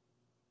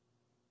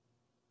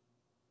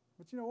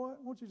 But you know what?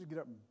 I want you to get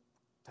up and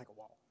take a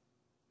walk.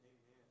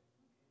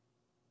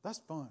 That's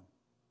fun.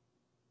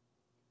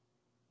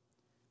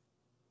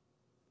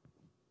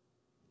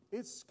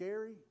 It's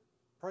scary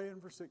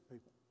praying for sick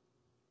people.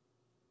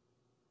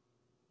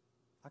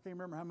 I can't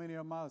remember how many of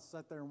them I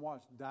sat there and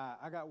watched die.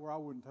 I got where I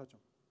wouldn't touch them.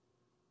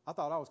 I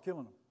thought I was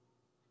killing them.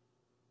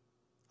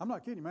 I'm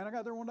not kidding you, man. I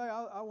got there one day.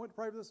 I went to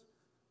pray for this.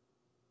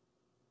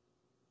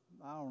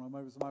 I don't know,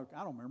 maybe somebody,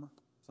 I don't remember.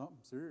 Something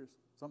serious.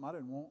 Something I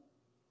didn't want.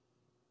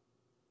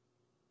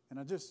 And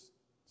I just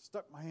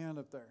stuck my hand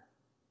up there.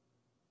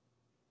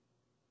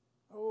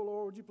 Oh,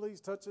 Lord, would you please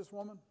touch this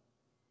woman?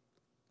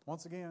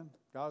 Once again,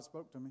 God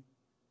spoke to me.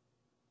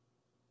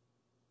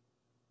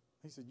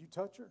 He said, you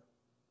touch her,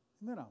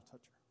 and then I'll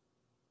touch her.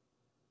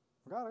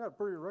 Well, God, I got a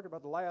pretty record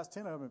about the last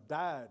 10 of them have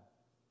died.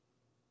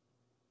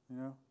 You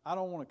know, I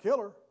don't want to kill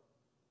her.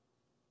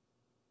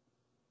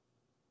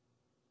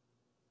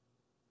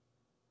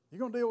 You're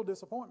going to deal with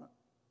disappointment.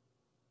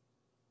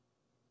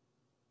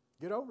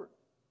 Get over it.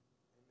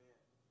 Amen.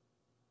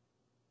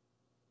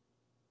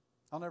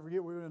 I'll never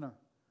forget, we were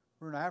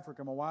in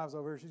Africa. My wife's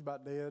over here. She's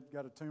about dead.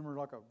 Got a tumor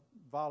like a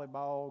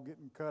volleyball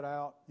getting cut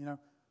out. You know,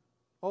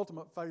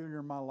 ultimate failure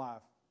in my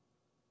life.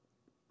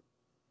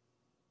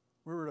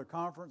 We were at a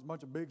conference, a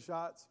bunch of big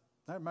shots.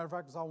 As a matter of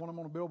fact, I saw one of them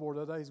on a billboard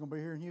the other day. He's going to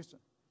be here in Houston.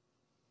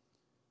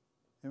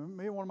 And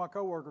me and one of my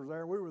coworkers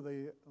there, we were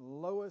the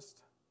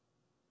lowest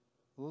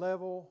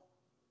level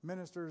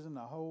ministers in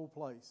the whole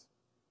place.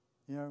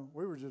 You know,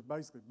 we were just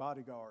basically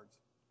bodyguards.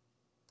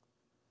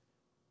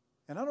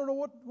 And I don't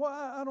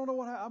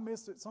know I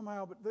missed it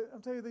somehow, but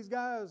I'm telling you, these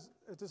guys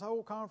at this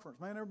whole conference,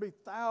 man, there would be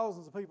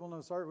thousands of people in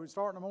the service. We'd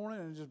start in the morning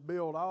and just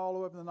build all the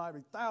way up in the night.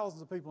 There'd be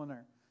thousands of people in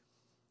there.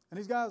 And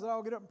these guys would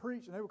all get up and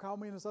preach, and they would call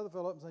me and this other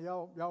fellow up and say,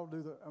 y'all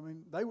do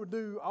they would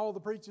do all the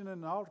preaching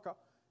and the altar call,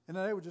 and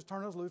then they would just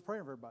turn us loose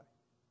praying for everybody.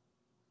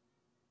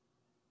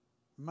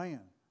 Man,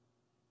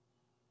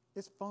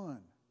 it's fun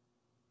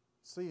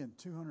seeing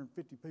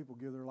 250 people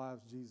give their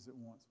lives to Jesus at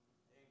once.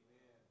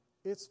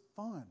 Amen. It's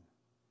fun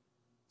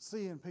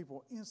seeing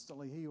people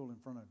instantly healed in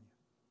front of you.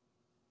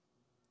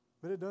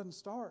 But it doesn't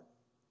start.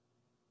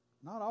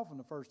 Not often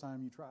the first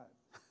time you try it.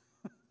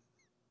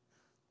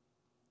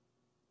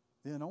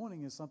 The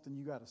anointing is something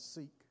you got to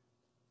seek.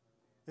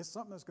 It's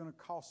something that's going to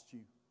cost you.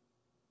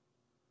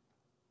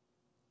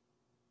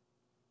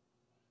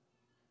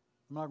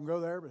 I'm not going to go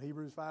there, but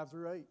Hebrews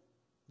 5-8.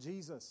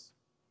 Jesus,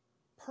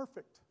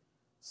 perfect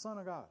Son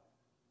of God,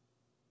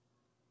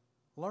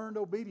 learned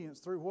obedience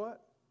through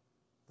what?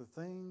 The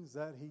things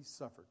that he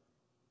suffered.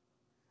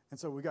 And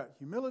so we got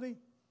humility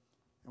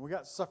and we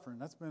got suffering.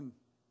 That's been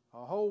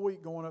a whole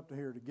week going up to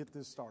here to get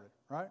this started,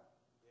 right? Yes.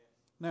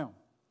 Now,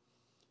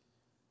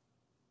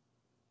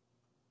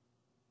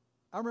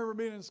 I remember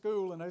being in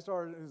school and it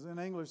was in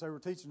English, they were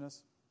teaching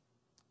us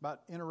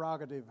about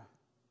interrogative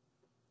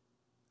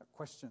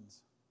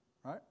questions,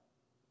 right?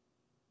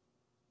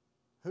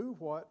 Who,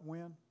 what,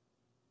 when,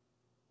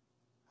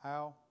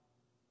 how,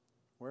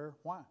 where,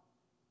 why? I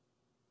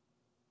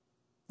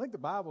think the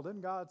Bible,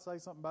 didn't God say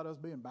something about us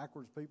being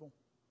backwards people?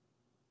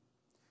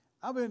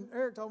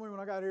 Eric told me when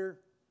I got here,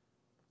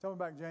 told me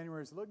back in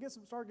January, he said, look,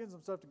 start getting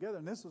some stuff together.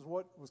 And this is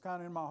what was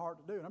kind of in my heart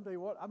to do. And I'm telling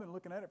you what, I've been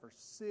looking at it for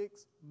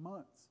 6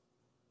 months.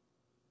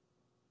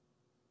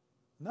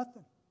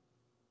 Nothing.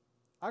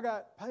 I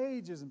got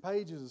pages and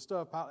pages of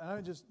stuff, and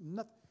I just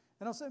nothing.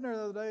 And I was sitting there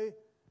the other day,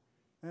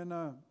 and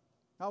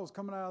I was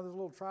coming out of this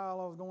little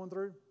trial I was going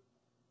through,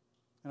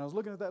 and I was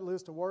looking at that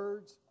list of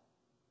words,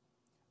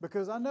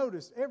 because I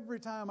noticed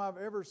every time I've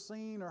ever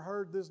seen or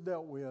heard this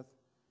dealt with,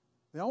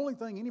 the only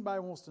thing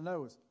anybody wants to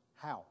know is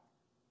how.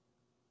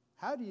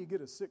 How do you get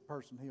a sick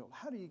person healed?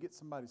 How do you get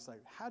somebody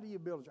saved? How do you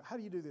build a church? How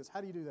do you do this?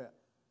 How do you do that?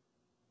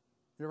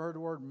 You ever heard the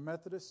word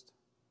Methodist?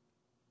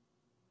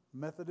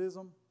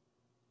 Methodism?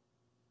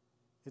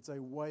 It's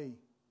a way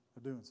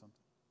of doing something.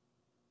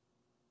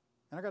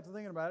 And I got to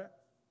thinking about it.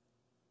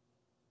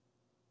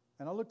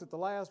 And I looked at the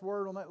last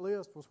word on that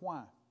list was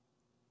why.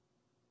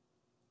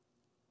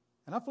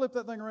 And I flipped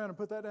that thing around and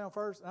put that down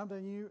first. And I'm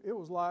telling you, it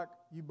was like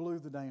you blew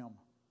the dam.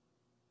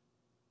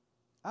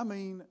 I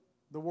mean,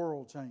 the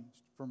world changed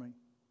for me.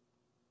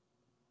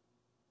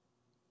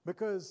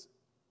 Because,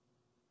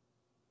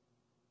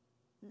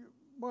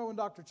 when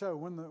Dr. Cho,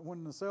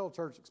 when the cell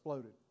church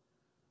exploded,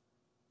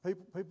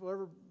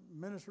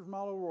 ministers from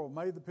all over the world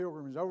made the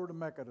pilgrimage over to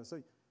Mecca to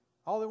see.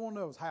 All they want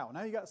to know is how.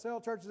 Now you got cell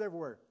churches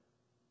everywhere.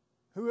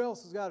 Who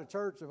else has got a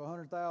church of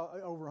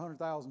over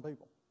 100,000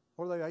 people?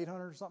 What are they,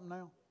 800 or something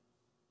now?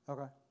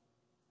 Okay.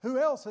 Who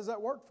else has that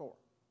worked for?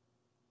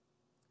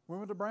 We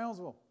went to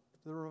Brownsville,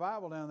 to the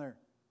revival down there,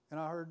 and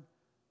I heard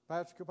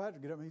Pastor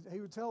Kilpatrick get up and he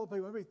would tell the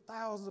people, there'd be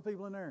thousands of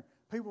people in there,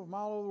 people from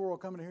all over the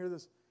world coming to hear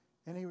this,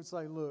 and he would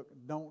say, look,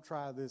 don't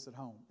try this at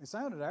home. It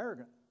sounded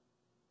arrogant,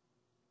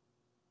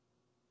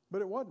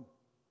 but it wasn't.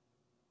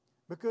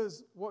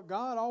 Because what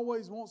God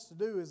always wants to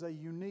do is a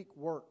unique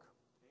work.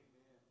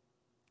 Amen.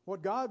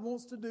 What God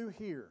wants to do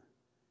here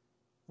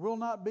will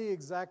not be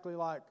exactly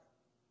like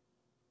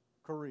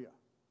Korea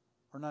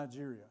or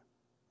Nigeria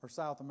or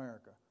South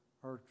America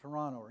or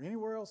Toronto or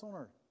anywhere else on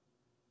earth.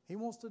 He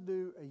wants to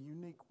do a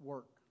unique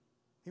work.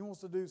 He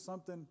wants to do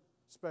something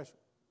special.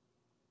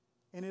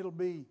 And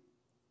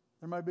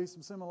there may be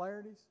some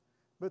similarities,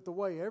 but the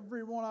way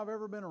everyone I've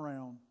ever been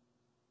around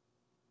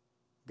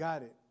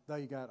got it,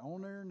 they got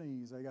on their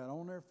knees, they got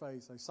on their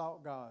face, they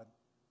sought God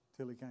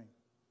till He came.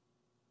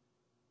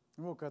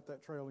 And we'll cut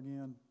that trail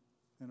again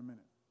in a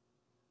minute.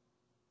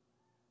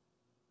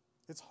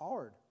 It's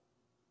hard.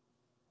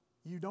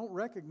 You don't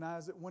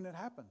recognize it when it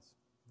happens.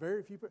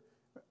 Very few people.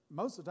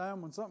 Most of the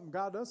time when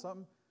God does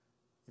something,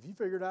 if you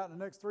figure it out in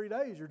the next 3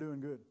 days, you're doing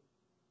good.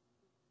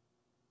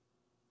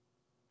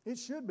 It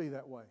should be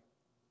that way.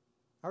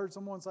 I heard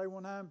someone say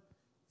one time,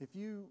 if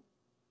you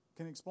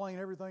can explain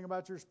everything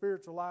about your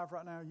spiritual life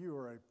right now, you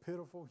are a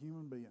pitiful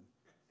human being.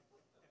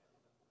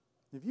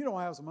 If you don't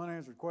have some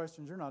unanswered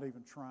questions, you're not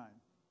even trying.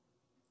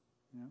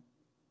 You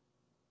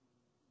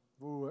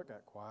know? Ooh, that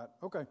got quiet.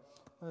 Okay,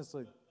 let's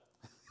see.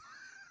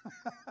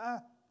 I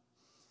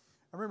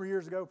remember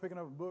years ago picking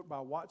up a book by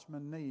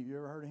Watchman Nee. You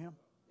ever heard of him?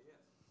 Yes.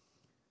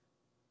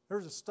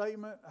 There's a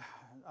statement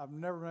I've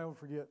never been able to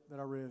forget that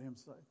I read him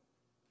say,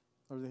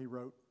 or that he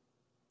wrote.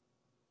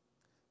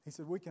 He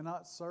said, we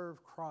cannot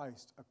serve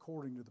Christ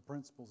according to the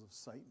principles of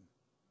Satan.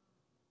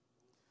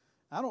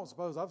 I don't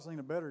suppose I've seen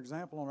a better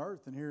example on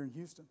earth than here in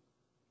Houston.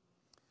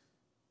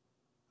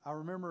 I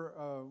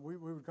remember we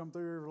would come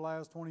through here for the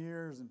last 20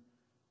 years,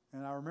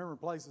 and I remember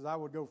places I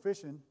would go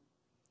fishing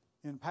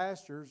in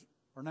pastures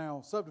are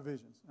now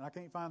subdivisions, and I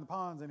can't find the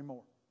ponds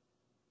anymore.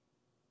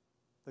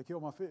 They kill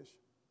my fish.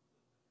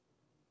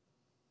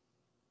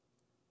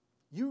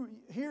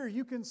 Here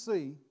you can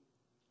see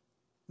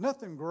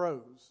nothing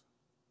grows.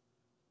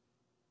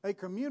 A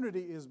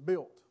community is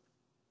built.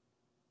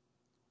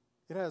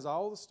 It has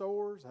all the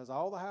stores, has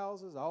all the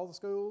houses, all the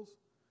schools.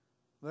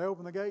 They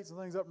open the gates and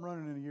things up and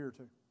running in a year or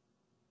two.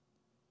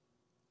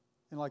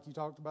 And like you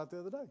talked about the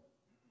other day.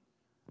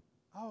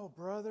 Oh,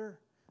 brother,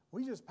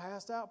 we just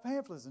passed out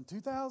pamphlets and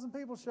 2,000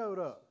 people showed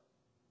up.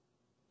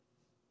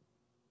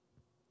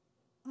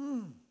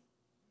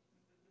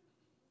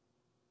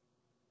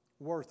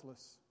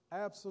 Worthless.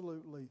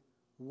 Absolutely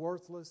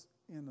worthless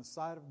in the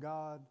sight of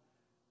God.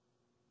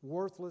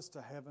 Worthless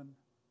to heaven.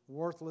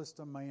 Worthless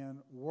to man.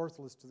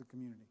 Worthless to the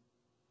community.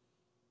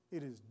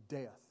 It is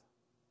death.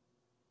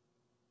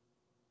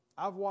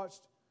 I've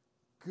watched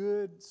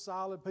good,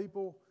 solid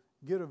people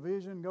get a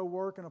vision, go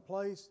work in a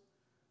place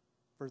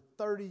for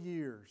 30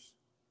 years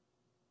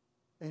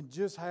and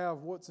just have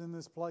what's in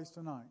this place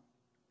tonight.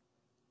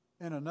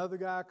 And another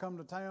guy come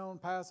to town,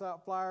 pass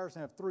out flyers,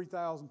 and have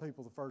 3,000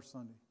 people the first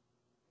Sunday.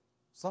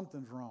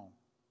 Something's wrong.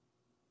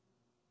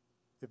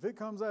 If it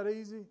comes that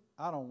easy,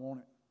 I don't want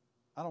it.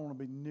 I don't want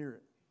to be near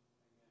it.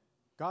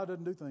 God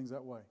doesn't do things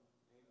that way.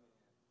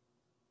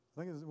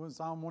 I think it was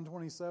Psalm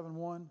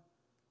 127:1.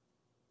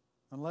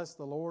 Unless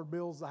the Lord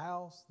builds the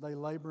house, they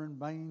labor in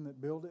vain that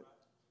build it.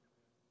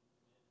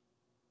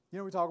 You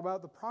know, we talk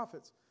about the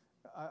prophets.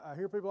 I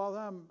hear people all the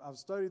time, I've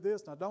studied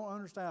this and I don't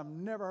understand. I've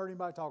never heard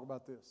anybody talk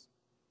about this.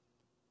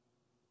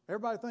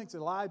 Everybody thinks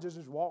Elijah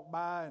just walked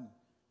by and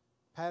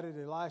patted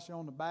Elisha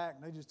on the back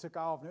and they just took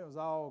off and it was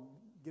all,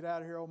 get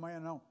out of here, old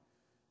man. No.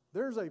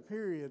 There's a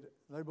period,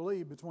 they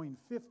believe, between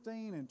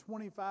 15 and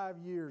 25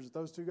 years that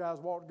those two guys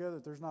walked together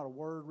that there's not a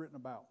word written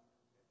about.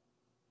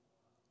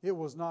 It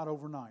was not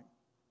overnight.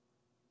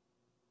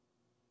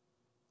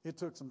 It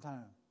took some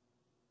time.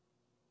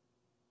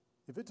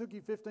 If it took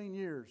you 15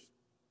 years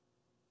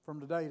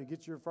from today to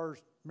get your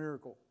first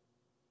miracle,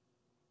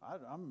 I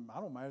don't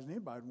imagine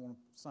anybody would want to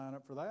sign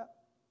up for that.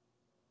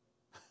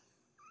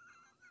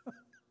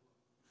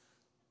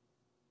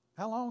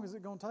 How long is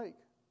it going to take?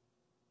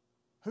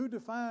 Who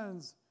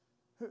defines?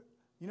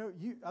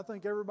 I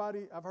think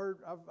everybody.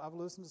 I've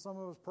listened to some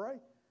of us pray.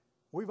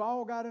 We've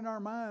all got in our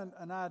mind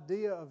an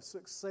idea of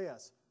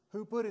success.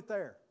 Who put it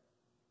there?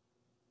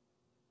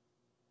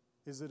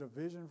 Is it a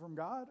vision from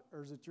God,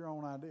 or is it your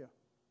own idea?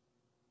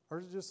 Or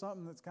is it just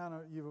something that's kind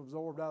of you've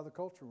absorbed out of the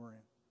culture we're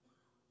in?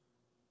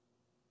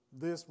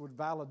 This would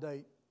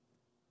validate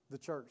the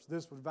church.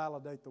 This would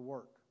validate the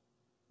work.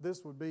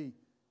 This would be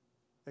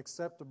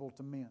acceptable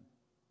to men.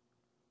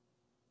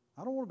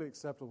 I don't want to be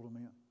acceptable to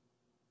men.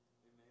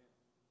 Amen.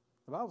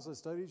 The Bible says,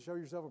 study to show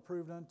yourself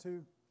approved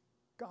unto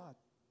God.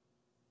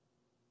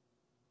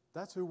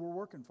 That's who we're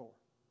working for.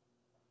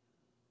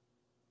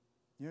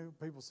 You know,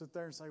 people sit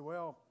there and say,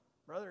 well,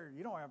 brother,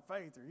 you don't have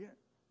faith. Or you.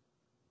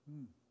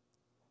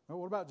 Well,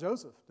 what about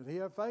Joseph? Did he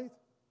have faith?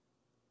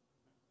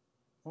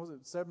 What was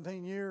it,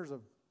 17 years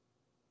of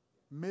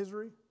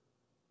misery?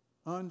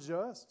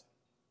 Unjust?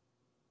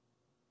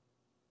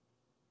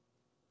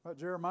 What about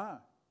Jeremiah?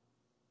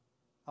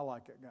 I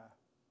like that guy.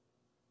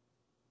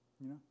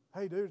 You know,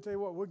 hey, dude, I tell you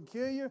what, we can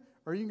kill you,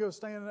 or you can go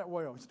stand in that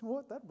well. You know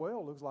what? That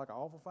well looks like an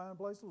awful fine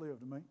place to live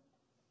to me.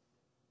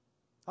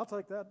 I'll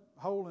take that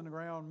hole in the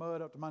ground,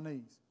 mud up to my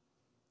knees.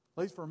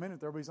 At least for a minute,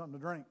 there'll be something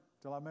to drink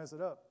till I mess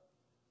it up.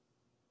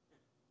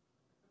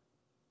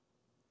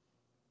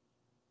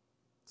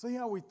 See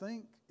how we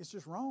think? It's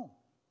just wrong.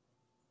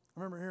 I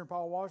remember hearing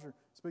Paul Washer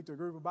speak to a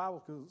group of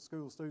Bible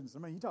school students. I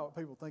mean, you talk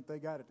people think they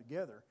got it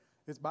together.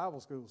 It's Bible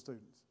school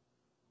students.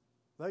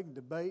 They can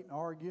debate and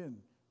argue and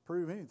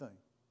prove anything.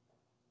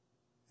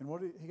 And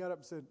what he got up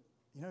and said,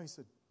 he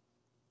said,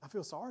 I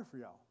feel sorry for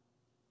y'all.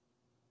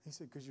 He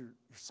said, because you're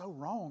so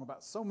wrong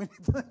about so many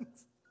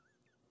things.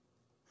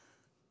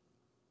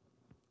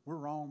 We're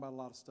wrong about a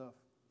lot of stuff.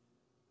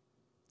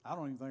 I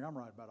don't even think I'm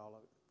right about all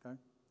of it, okay?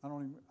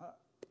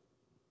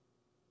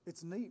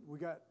 It's neat. We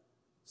got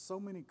so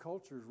many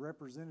cultures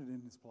represented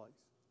in this place.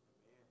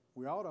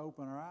 We ought to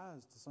open our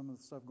eyes to some of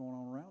the stuff going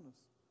on around us.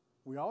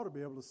 We ought to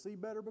be able to see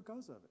better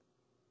because of it.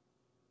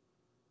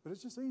 But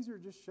it's just easier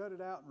to just shut it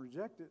out and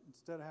reject it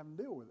instead of having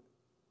to deal with it.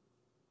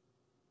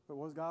 But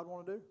what does God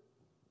want to do?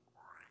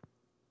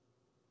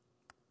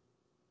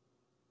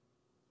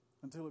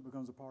 Until it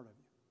becomes a part of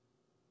you.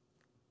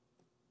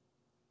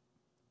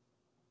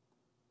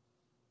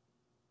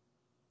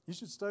 You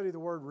should study the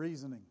word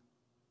reasoning.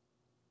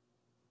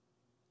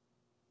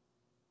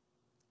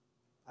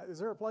 Is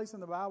there a place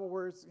in the Bible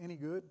where it's any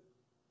good?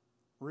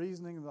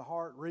 Reasoning of the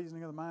heart,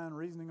 reasoning of the mind,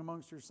 reasoning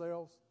amongst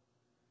yourselves.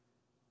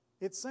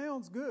 It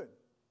sounds good.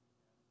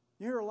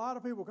 You hear a lot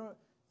of people come,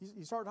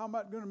 you start talking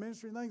about doing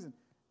ministry and things,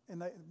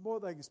 and they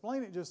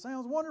explain it, it just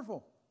sounds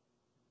wonderful.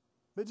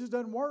 But it just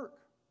doesn't work.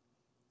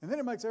 And then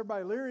it makes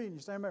everybody leery, and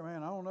you stand back,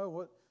 man, I don't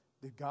know,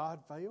 did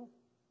God fail?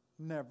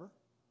 Never.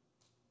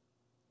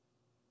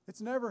 It's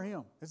never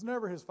Him. It's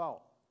never His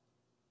fault.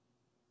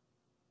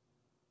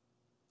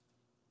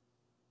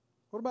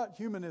 What about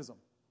humanism?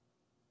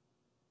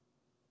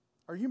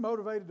 Are you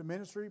motivated to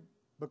ministry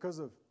because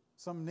of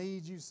some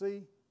needs you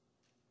see?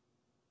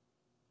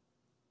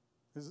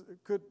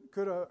 Could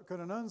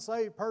an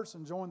unsaved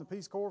person join the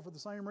Peace Corps for the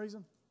same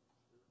reason?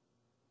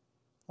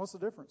 What's the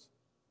difference?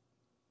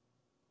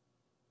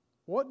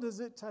 What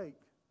does it take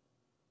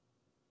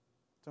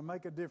to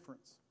make a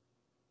difference?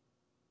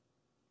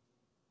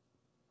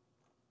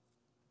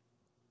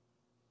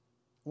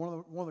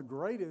 One of the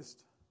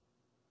greatest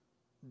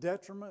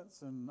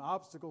detriments and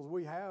obstacles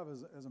we have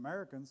as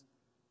Americans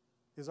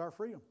is our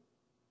freedom.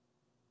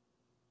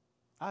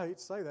 I hate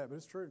to say that, but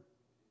it's true.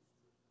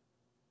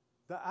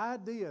 The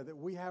idea that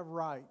we have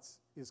rights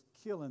is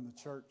killing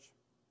the church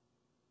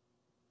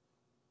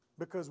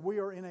because we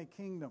are in a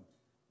kingdom.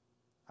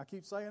 I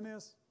keep saying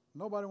this.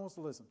 Nobody wants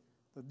to listen.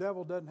 The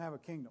devil doesn't have a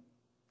kingdom.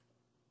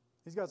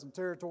 He's got some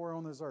territory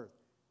on this earth.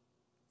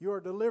 You are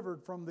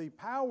delivered from the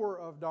power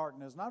of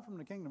darkness, not from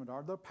the kingdom of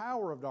darkness, the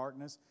power of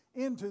darkness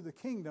into the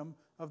kingdom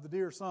of the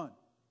dear Son.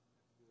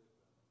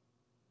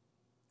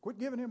 Quit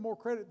giving him more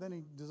credit than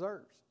he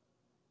deserves.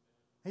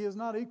 He is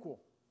not equal.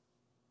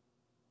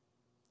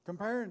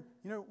 Comparing,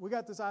 we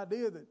got this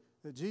idea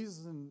that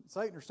Jesus and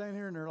Satan are standing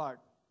here and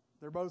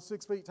they're both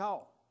 6 feet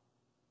tall.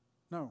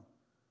 No.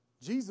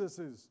 Jesus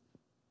is,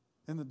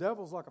 and the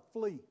devil's like a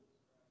flea.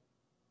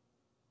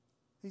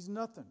 He's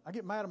nothing. I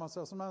get mad at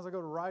myself. Sometimes I go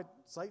to write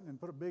Satan and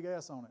put a big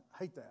S on it.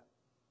 I hate that.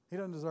 He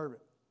doesn't deserve it.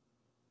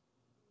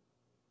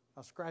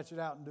 I'll scratch it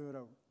out and do it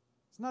over.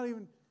 It's not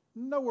even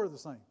nowhere the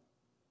same.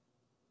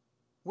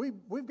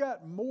 We've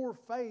got more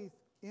faith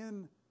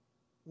in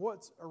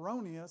what's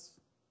erroneous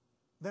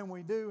than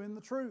we do in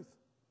the truth.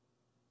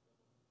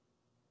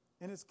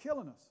 And it's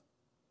killing us.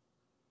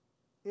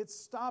 It's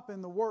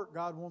stopping the work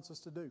God wants us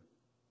to do.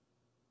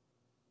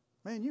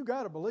 Man, you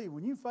got to believe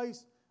when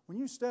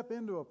you step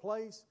into a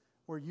place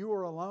where you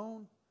are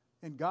alone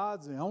and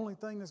God's the only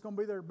thing that's going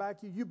to be there to back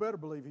you, you better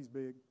believe He's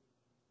big. Amen.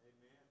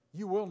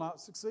 You will not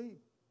succeed.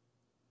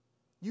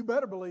 You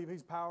better believe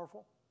He's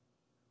powerful.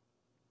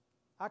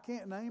 I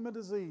can't name a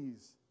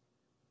disease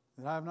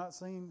that I have not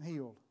seen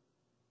healed.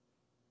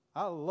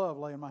 I love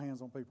laying my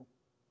hands on people.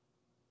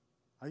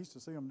 I used to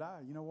see them die.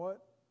 You know what?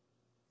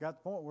 Got to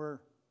the point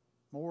where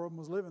more of them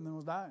was living than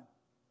was dying.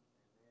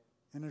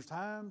 And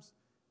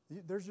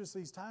there's just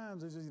these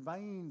times, there's these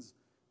veins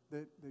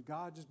that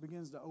God just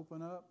begins to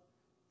open up.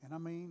 And I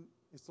mean,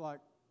 it's like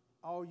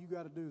all you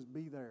got to do is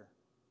be there.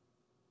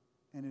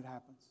 And it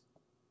happens.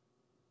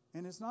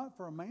 And it's not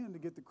for a man to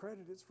get the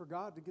credit, it's for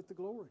God to get the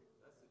glory.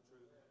 That's the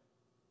truth.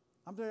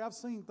 I'm telling you, I've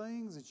seen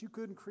things that you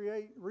couldn't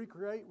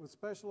recreate with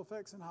special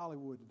effects in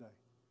Hollywood today.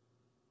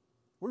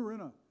 We were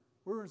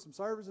in some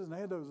services and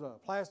they had those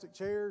plastic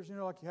chairs,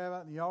 like you have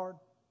out in the yard.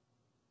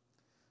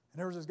 And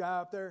there was this guy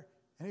up there,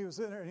 and he was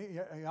sitting there,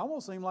 and he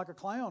almost seemed like a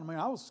clown. I mean,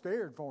 I was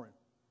scared for him.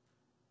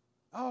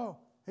 Oh,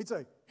 he'd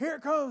say, here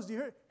it comes,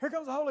 here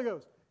comes the Holy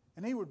Ghost.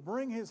 And he would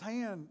bring his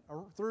hand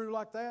through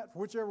like that, for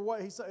whichever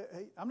way. He said,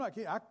 I'm not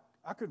kidding,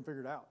 I couldn't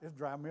figure it out. It's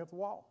driving me up the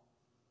wall.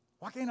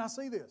 Why can't I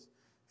see this?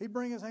 He'd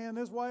bring his hand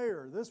this way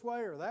or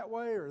that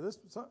way or this.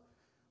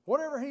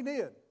 Whatever he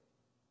did,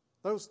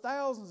 those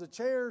thousands of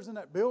chairs in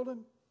that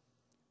building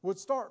would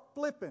start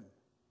flipping.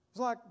 It's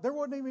like there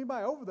wasn't even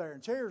anybody over there,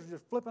 and chairs were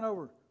just flipping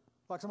over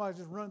like somebody's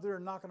just running through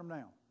and knocking them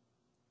down.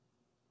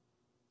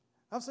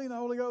 I've seen the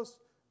Holy Ghost.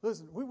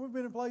 Listen, we've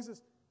been in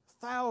places,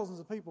 thousands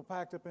of people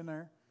packed up in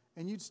there,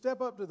 and you'd step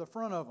up to the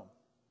front of them,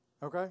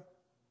 okay?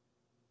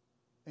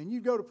 And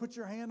you'd go to put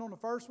your hand on the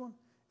first one,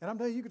 And I'm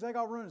telling you, you could take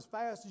off running as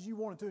fast as you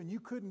wanted to, and you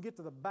couldn't get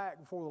to the back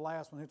before the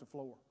last one hit the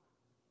floor.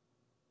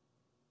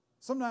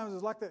 Sometimes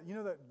it's like that, you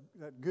know,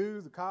 that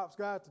goo the cops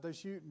got that they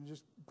shoot and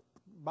just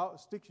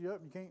sticks you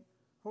up and you can't.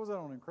 What was that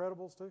on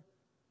Incredibles too?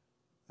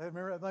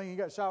 Remember that thing? You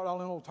got shot with all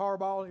them little tar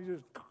balls and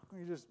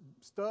you just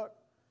stuck.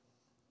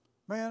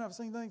 Man, I've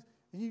seen things.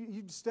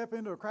 You step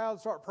into a crowd and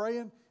start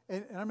praying,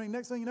 and I mean,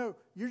 next thing you know,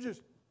 you're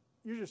just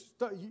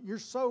stuck. You're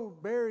so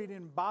buried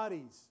in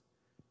bodies.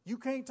 You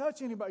can't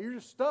touch anybody. You're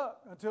just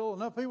stuck until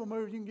enough people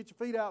move. You can get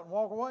your feet out and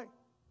walk away.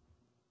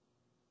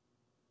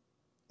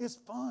 It's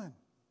fun.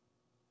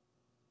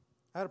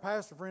 I had a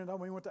pastor friend told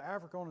me he went to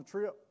Africa on a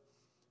trip.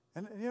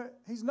 And you know,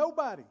 he's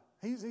nobody.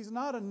 He's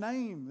not a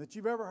name that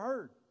you've ever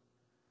heard.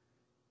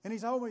 And he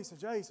told me, he said,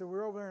 Jay, he said, we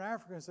were over there in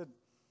Africa. And said,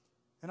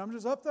 and I'm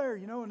just up there,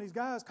 you know, and these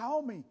guys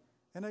called me.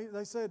 And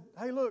they said,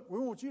 hey, look, we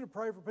want you to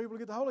pray for people to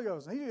get the Holy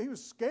Ghost. And he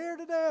was scared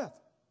to death.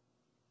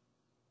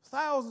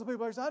 Thousands of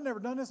people. He said, I've never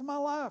done this in my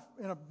life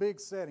in a big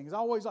setting. It's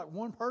always like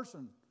one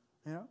person,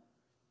 you know.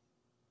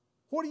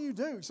 What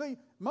do? See,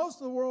 most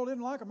of the world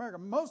isn't like America.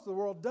 Most of the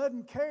world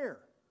doesn't care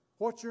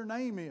what your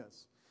name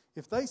is.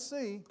 If they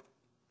see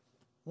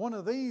one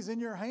of these in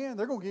your hand,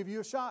 they're going to give you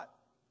a shot.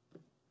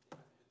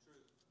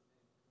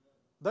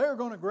 They're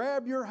going to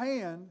grab your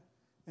hand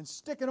and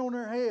stick it on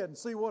their head and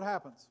see what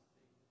happens.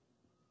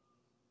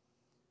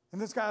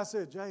 And this guy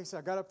said, Jay, he said,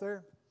 I got up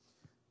there.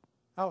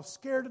 I was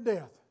scared to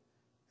death.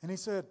 And he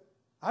said,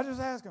 I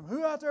just asked him,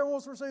 who out there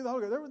wants to receive the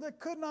Holy Ghost? They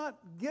could not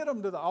get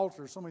them to the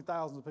altar, so many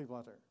thousands of people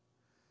out there.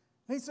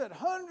 And he said,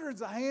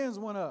 hundreds of hands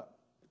went up.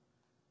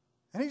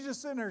 And he's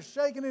just sitting there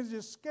shaking and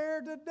just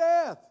scared to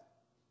death.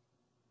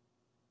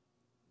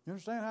 You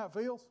understand how it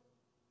feels?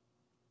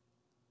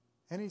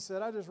 And he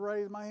said, I just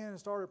raised my hand and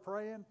started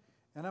praying.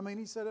 And I mean,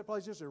 he said that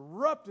place just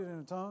erupted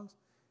into tongues.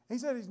 He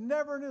said he's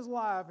never in his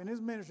life, in his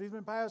ministry, he's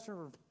been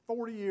pastoring for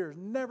 40 years,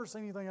 never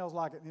seen anything else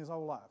like it in his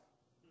whole life.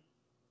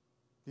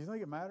 Do you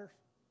think it matters?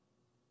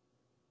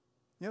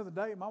 You know, the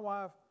day my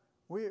wife,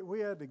 we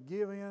had to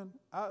give in.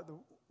 The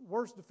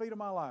worst defeat of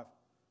my life.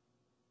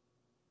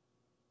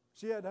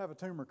 She had to have a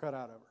tumor cut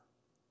out of her.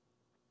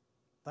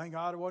 Thank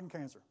God it wasn't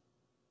cancer.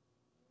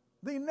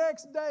 The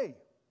next day,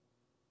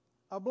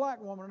 a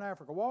black woman in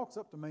Africa walks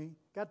up to me,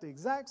 got the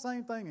exact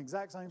same thing,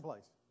 exact same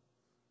place.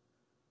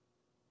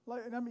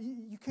 Like, I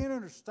mean, you can't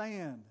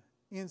understand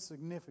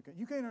insignificant.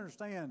 You can't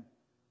understand.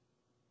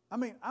 I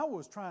mean, I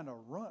was trying to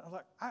run. I was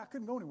like, I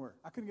couldn't go anywhere.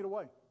 I couldn't get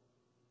away.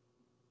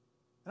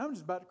 And I'm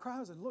just about to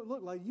cry. I said, look,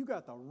 lady, you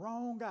got the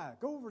wrong guy.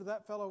 Go over to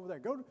that fellow over there.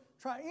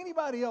 Try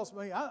anybody else.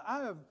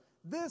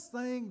 This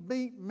thing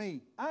beat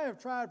me. I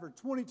have tried for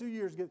 22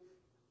 years.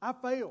 I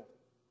failed.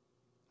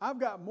 I've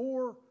got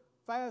more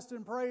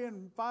fasting,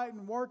 praying,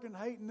 fighting, working,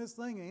 hating this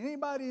thing than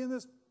anybody in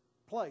this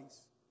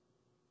place.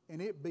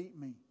 And it beat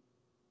me.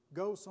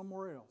 Go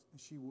somewhere else.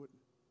 And she wouldn't.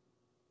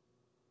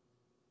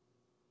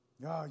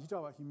 God, you talk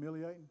about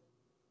humiliating.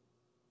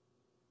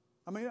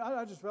 I mean,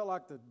 I just felt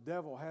like the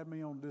devil had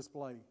me on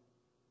display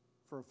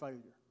for a failure.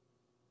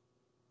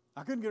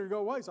 I couldn't get her to go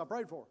away, so I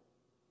prayed for her.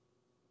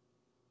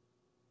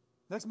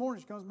 Next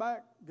morning she comes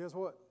back, guess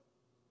what?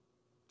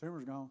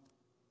 Tumor's gone.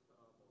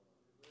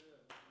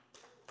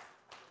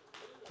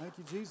 Thank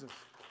you, Jesus.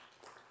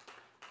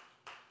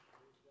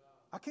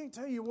 I can't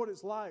tell you what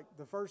it's like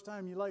the first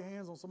time you lay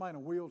hands on somebody in a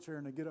wheelchair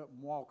and they get up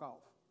and walk off.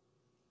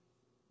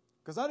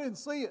 Because I didn't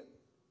see it.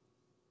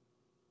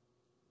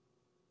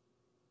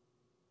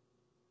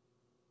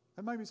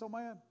 That made me so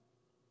mad.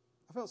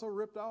 I felt so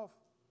ripped off.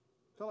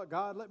 I felt like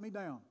God let me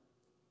down.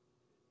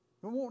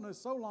 Been wanting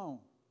this so long.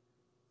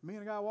 Me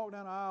and a guy walked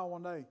down the aisle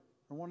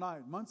one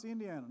night, Muncie,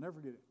 Indiana, never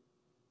forget it.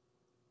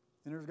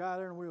 And there's a guy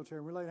there in a wheelchair,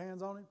 and we laid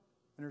hands on him,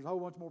 and there's a whole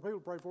bunch more people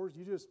to pray for us.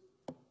 You just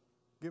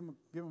give him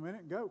a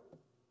minute and go.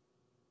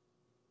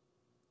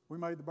 We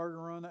made the burger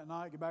run that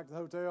night, get back to the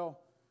hotel,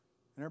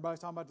 and everybody's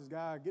talking about this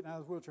guy getting out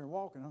of his wheelchair and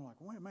walking. I'm like,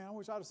 wait, man, I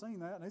wish I'd have seen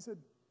that. And they said,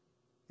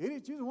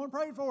 idiot, you the one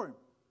prayed for him.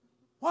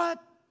 What?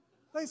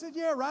 They said,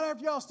 yeah, right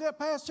after y'all stepped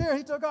past the chair,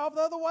 he took off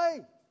the other way.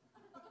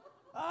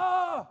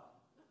 Ah!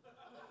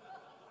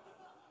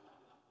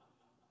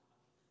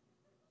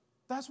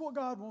 That's what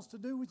God wants to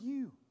do with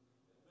you.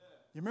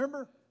 You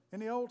remember in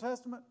the Old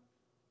Testament,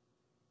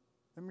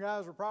 them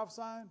guys were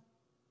prophesying? And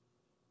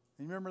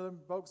you remember them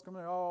folks coming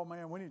there, oh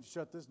man, we need to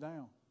shut this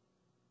down.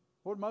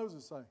 What did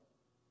Moses say?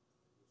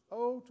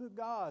 Oh, to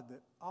God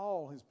that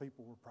all his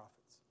people were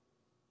prophets.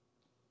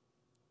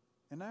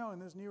 And now in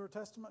this Newer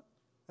Testament,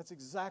 that's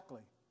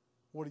exactly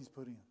what he's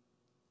put in.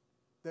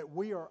 That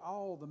we are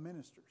all the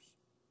ministers.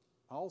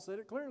 Paul said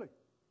it clearly.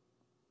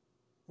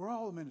 We're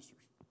all the ministers.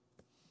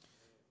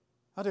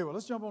 I tell you what,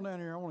 let's jump on down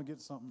here. I want to get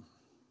to something.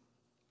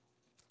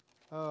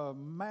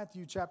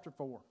 Matthew chapter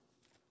 4.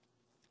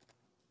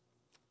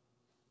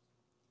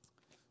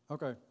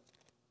 Okay.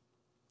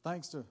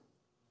 Thanks to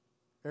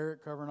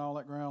Eric covering all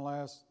that ground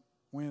last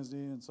Wednesday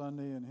and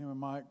Sunday, and him and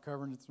Mike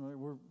covering it.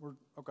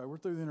 We're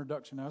through the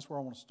introduction now. That's where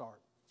I want to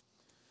start.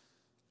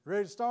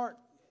 Ready to start?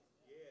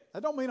 Yeah.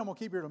 That don't mean I'm going to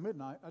keep here till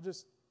midnight.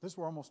 This is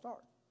where I'm going to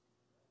start.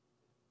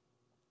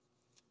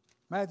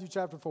 Matthew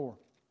chapter 4.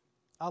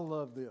 I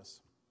love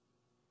this.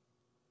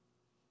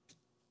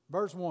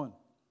 Verse 1.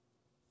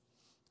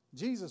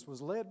 Jesus was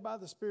led by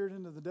the Spirit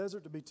into the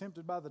desert to be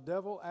tempted by the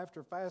devil.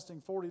 After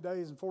fasting 40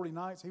 days and 40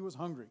 nights, he was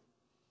hungry.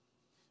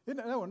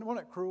 Wasn't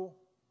that cruel?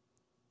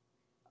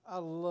 I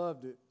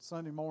loved it.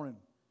 Sunday morning,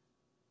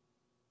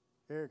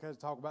 Eric had to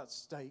talk about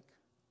steak.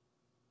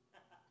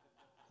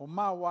 Well,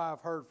 my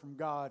wife heard from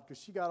God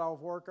because she got off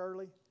work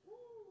early.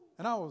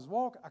 And I was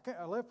walking.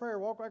 I left prayer,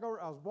 walked back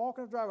over. I was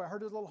walking up the driveway. I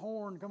heard this little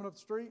horn coming up the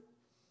street.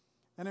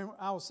 And then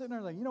I was sitting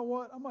there thinking, you know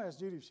what? I'm going to ask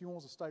Judy if she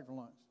wants a steak for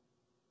lunch.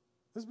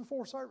 This is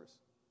before service.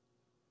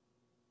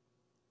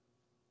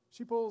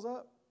 She pulls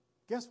up.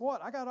 Guess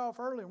what? I got off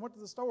early and went to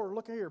the store.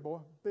 Look here, boy.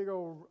 Big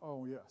old,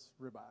 oh, yes,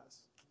 ribeyes.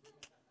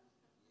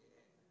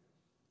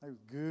 They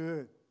was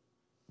good.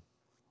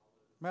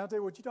 Man, I tell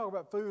you what, you talk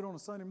about food on a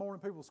Sunday morning,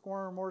 people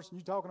squirm worse than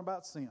you talking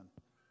about sin.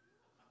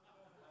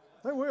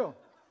 They will.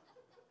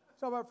 You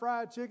talk about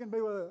fried chicken,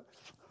 people,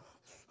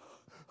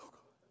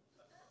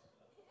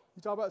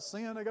 you talk about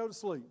sin, they go to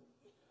sleep.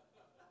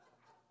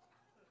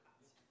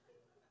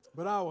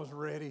 But I was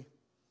ready.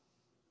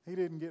 He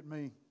didn't get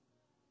me.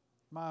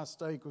 My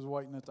steak was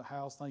waiting at the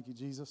house. Thank you,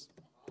 Jesus.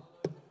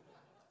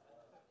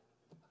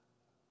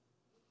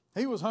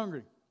 He was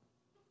hungry.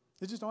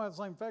 It just don't have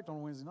the same effect on a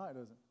Wednesday night,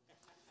 does it?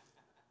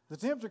 The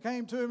tempter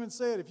came to him and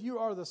said, if you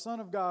are the Son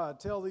of God,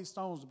 tell these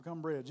stones to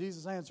become bread.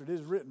 Jesus answered, it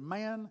is written,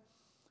 man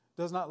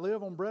does not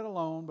live on bread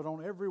alone, but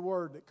on every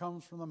word that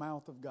comes from the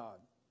mouth of God.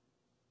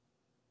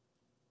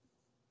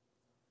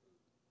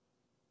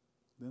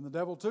 Then the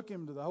devil took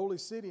him to the holy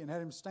city and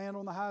had him stand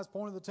on the highest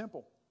point of the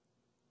temple.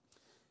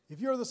 If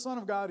you are the Son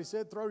of God, he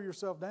said, throw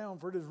yourself down,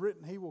 for it is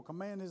written, he will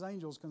command his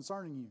angels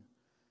concerning you,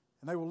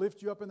 and they will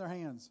lift you up in their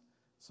hands,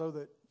 so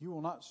that you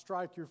will not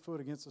strike your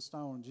foot against a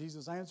stone.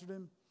 Jesus answered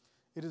him,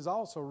 it is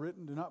also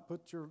written, do not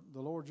put the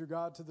Lord your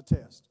God to the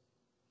test.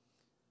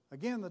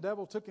 Again, the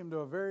devil took him to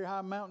a very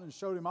high mountain and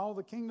showed him all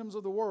the kingdoms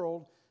of the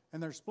world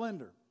and their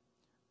splendor.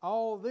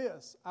 All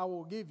this I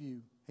will give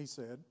you, he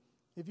said,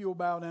 if you will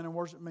bow down and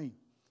worship me.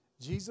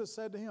 Jesus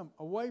said to him,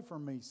 away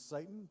from me,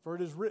 Satan, for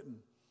it is written,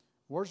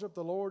 worship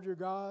the Lord your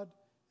God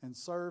and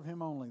serve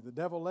him only. The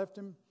devil left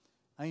him.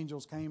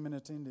 Angels came and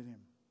attended him.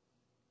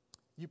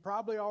 You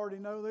probably already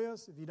know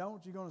this. If you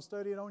don't, you're going to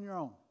study it on your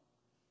own.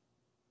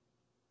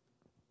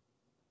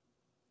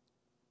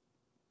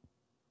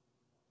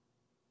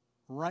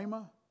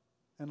 Rhema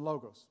and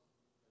Logos.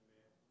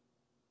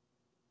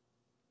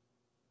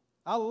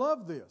 I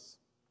love this.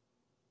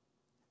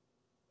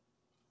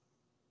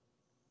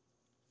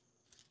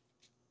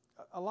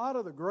 A lot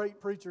of the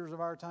great preachers of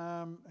our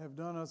time have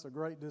done us a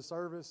great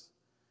disservice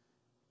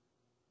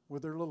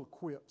with their little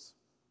quips.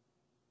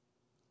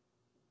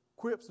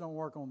 Quips don't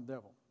work on the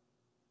devil.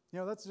 You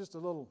know, that's just a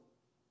little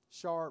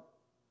sharp,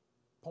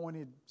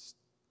 pointed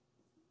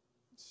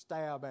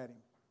stab at him.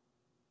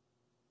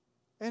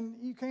 And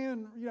you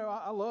can, you know,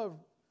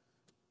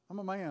 I'm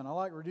a man. I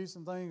like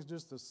reducing things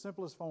just the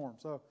simplest form.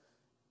 So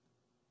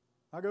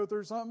I go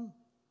through something,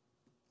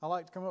 I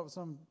like to come up with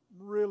some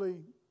really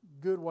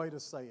good way to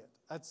say it.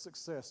 That's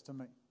success to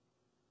me.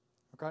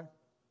 Okay?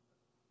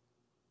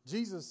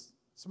 Jesus,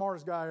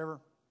 smartest guy ever.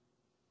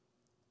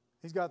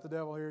 He's got the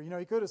devil here. You know,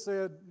 he could have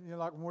said, you know,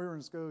 like when we were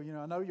in school, you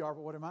know, I know you are,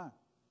 but what am I?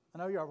 I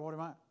know you are, but what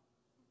am I?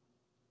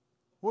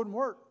 Wouldn't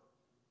work.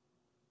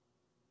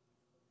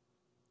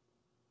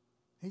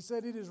 He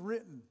said, it is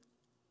written,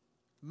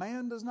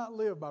 man does not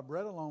live by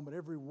bread alone, but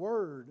every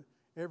word,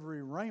 every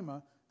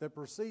rhema that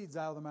proceeds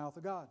out of the mouth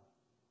of God.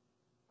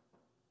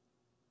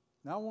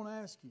 Now I want to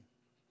ask you,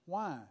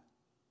 why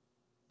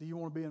do you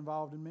want to be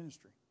involved in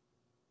ministry?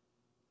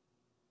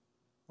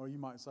 Well, you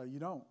might say you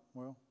don't.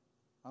 Well,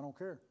 I don't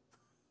care.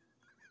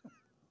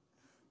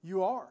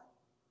 You are.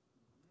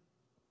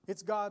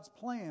 It's God's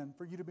plan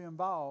for you to be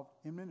involved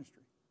in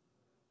ministry.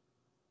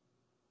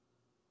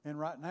 And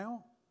right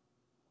now,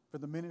 for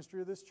the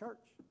ministry of this church,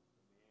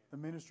 the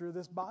ministry of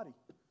this body.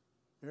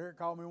 Eric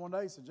called me one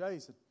day, he said, Jay, he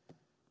said,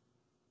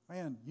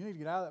 man, you need to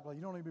get out of that place.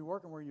 You don't need to be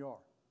working where you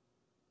are.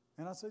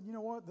 And I said, you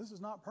know what? This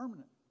is not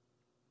permanent.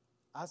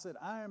 I said,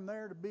 I am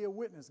there to be a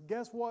witness.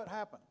 Guess what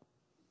happened?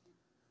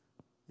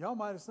 Y'all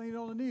might have seen it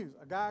on the news.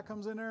 A guy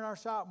comes in there in our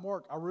shop and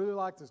works. I really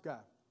like this guy.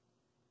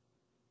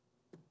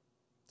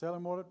 Tell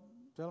him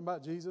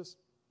about Jesus.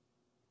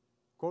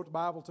 Quote the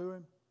Bible to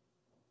him.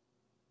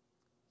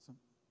 So,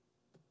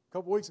 a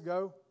couple weeks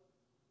ago,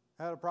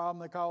 had a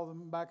problem. They called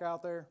him back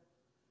out there,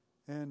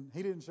 and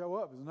he didn't show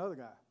up. It was another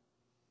guy.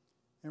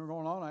 And we're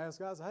going on. I asked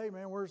the guy, I said, hey,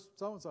 man, where's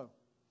so-and-so?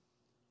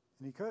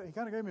 And he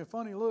kind of gave me a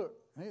funny look.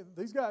 And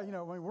these guys, you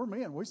know, I mean, we're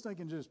men. We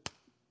thinking just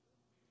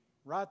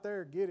right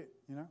there, get it,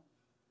 you know.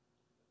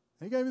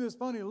 And he gave me this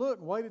funny look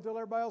and waited till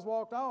everybody else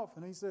walked off.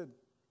 And he said,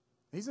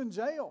 he's in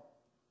jail.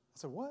 I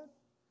said, what?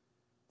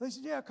 They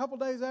said, yeah, a couple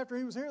days after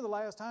he was here the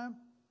last time,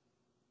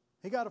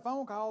 he got a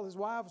phone call. His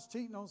wife was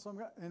cheating on some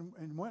guy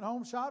and went home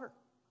and shot her.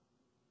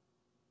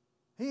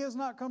 He has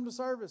not come to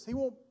service. He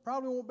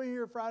probably won't be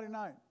here Friday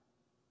night.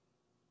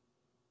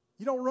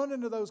 You don't run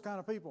into those kind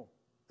of people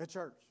at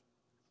church.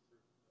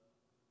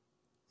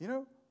 You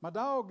know, My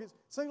dog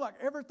seems like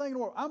everything in the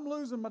world. I'm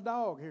losing my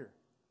dog here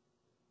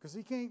because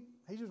he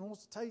just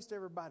wants to taste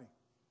everybody.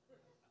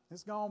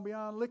 It's gone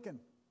beyond licking,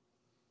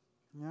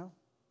 you know.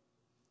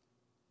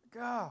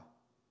 God.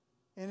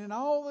 And in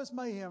all this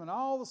mayhem and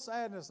all the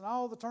sadness and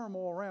all the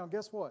turmoil around,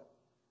 guess what?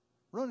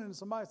 Running into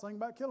somebody thinking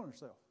about killing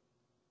herself.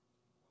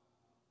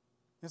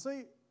 And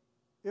see,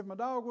 if my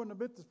dog wouldn't have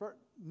bit this person,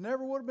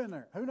 never would have been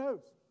there. Who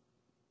knows?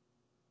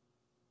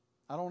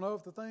 I don't know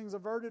if the thing's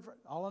averted.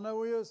 All I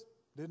know is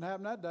didn't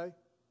happen that day.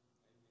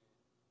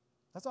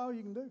 That's all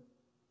you can do.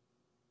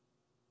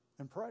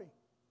 And pray.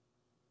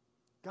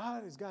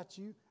 God has got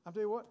you. I'll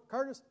tell you what,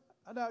 Curtis,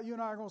 I doubt you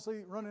and I are going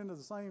to run into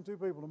the same two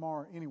people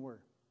tomorrow anywhere.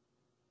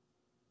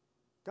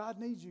 God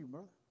needs you,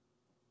 brother.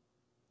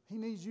 He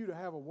needs you to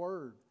have a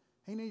word.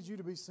 He needs you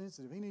to be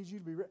sensitive. He needs you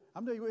to be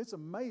I'm telling you, it's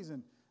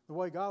amazing the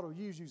way God will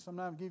use you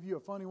sometimes, give you a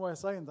funny way of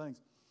saying things.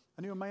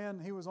 I knew a man,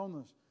 he was on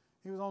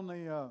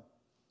the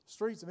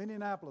streets of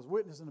Indianapolis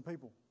witnessing to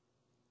people.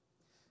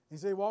 He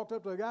said he walked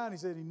up to a guy and he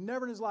said he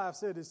never in his life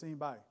said this to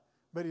anybody.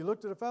 But he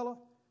looked at a fella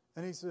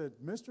and he said,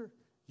 "Mister,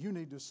 you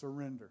need to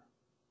surrender."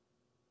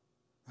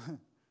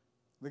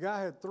 The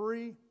guy had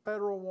 3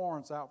 federal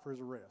warrants out for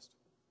his arrest.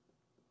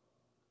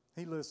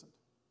 He listened.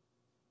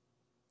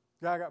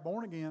 Guy got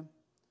born again.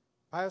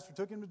 Pastor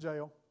took him to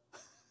jail.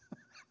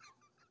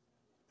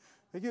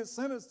 He gets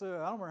sentenced to, I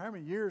don't remember how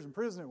many years in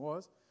prison it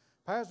was.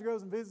 Pastor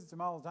goes and visits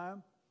him all the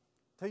time,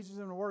 teaches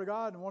him the Word of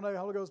God, and one day the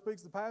Holy Ghost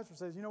speaks to the pastor and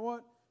says, "You know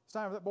what? It's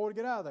time for that boy to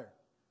get out of there."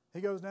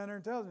 He goes down there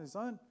and tells him,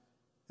 "Son,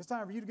 it's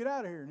time for you to get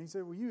out of here." And he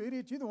said, "Well, you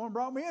idiot, you're the one who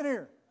brought me in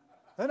here.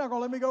 They're not going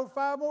to let me go for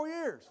 5 more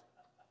years.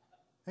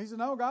 He said,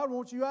 "No, God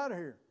wants you out of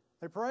here."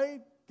 They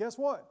prayed. Guess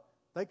what?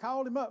 They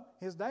called him up.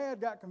 His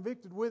dad got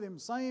convicted with him,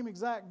 same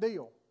exact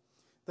deal.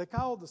 They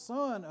called the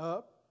son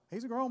up.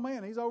 He's a grown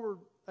man. He's over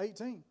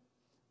 18.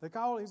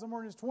 He's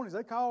somewhere in his 20s.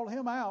 They called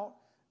him out,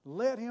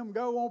 let him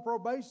go on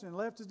probation, and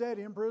left his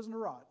daddy in prison to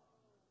rot.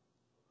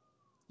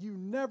 You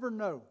never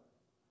know.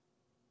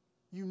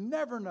 You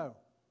never know.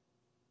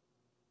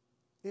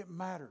 It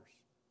matters.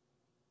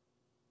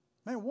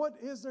 Man, what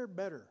is there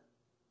better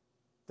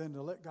than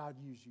to let God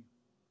use you?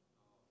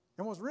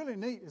 And what's really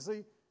neat is,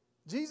 see,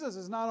 Jesus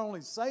is not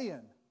only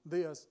saying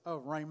this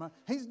of Rhema,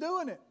 He's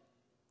doing it.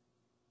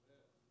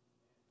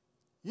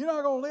 You're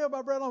not going to live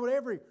by bread alone, but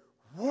every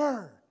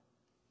word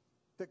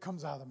that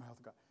comes out of the mouth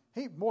of God.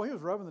 He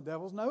was rubbing the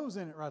devil's nose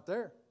in it right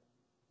there.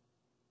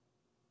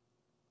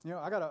 You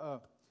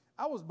know,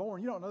 I was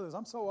born, you don't know this,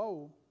 I'm so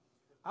old.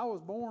 I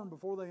was born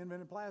before they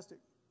invented plastic.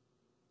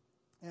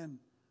 And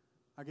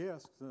I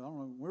guess, I don't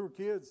know, we were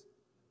kids.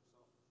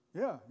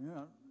 Yeah.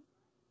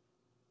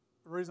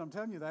 The reason I'm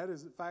telling you that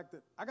is the fact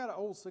that I got an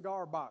old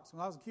cigar box.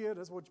 When I was a kid,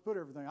 that's what you put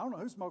everything. I don't know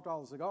who smoked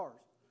all the cigars.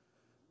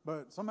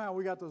 But somehow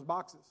we got those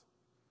boxes.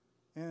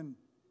 And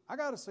I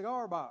got a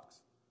cigar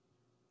box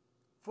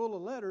full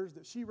of letters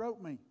that she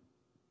wrote me.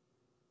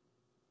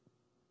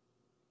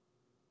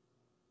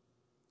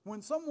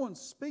 When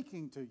someone's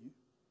speaking to you,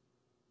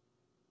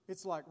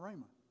 it's like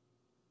Rhema.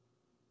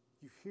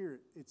 You hear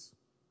it. It's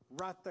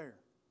right there.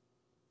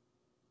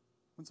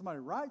 When somebody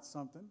writes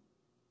something,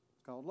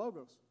 it's called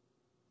logos.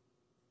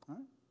 All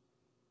right?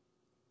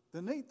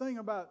 The neat thing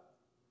about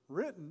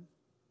written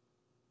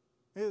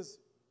is,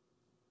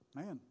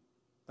 man,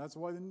 that's the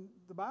way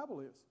the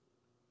Bible is.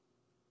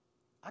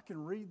 I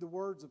can read the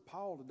words of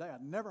Paul today. I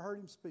never heard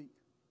him speak.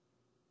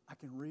 I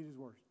can read his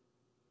words.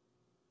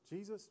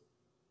 Jesus,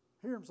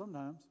 hear him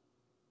sometimes.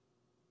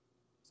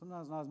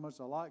 Sometimes not as much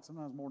as I like,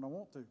 sometimes more than I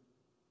want to.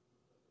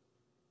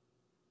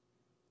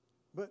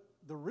 But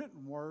the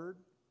written word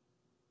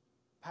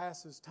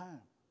passes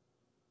time.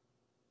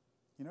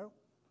 You know,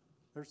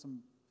 there's some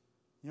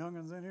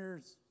young'uns in here.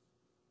 It's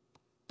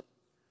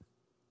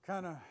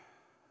kind of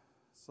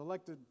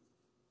selected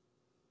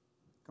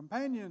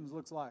companions,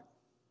 looks like.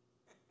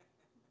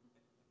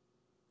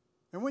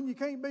 And when you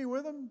can't be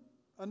with them,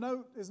 a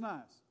note is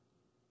nice.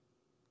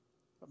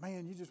 But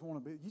man, you just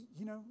want to be,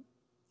 you know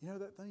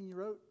that thing you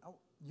wrote?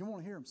 You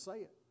want to hear them say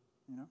it,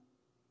 you know.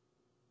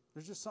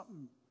 There's just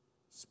something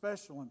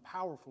special and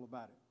powerful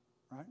about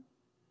it, right?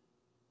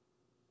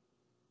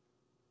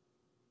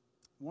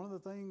 One of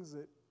the things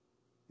that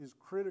is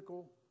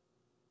critical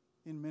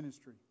in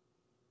ministry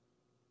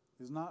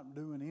is not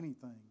doing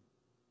anything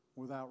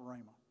without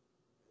Rhema.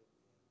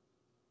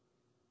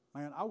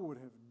 Man, I would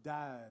have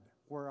died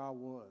where I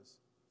was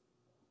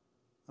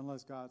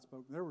unless God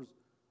spoke. There was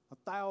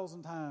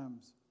 1,000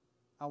 times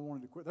I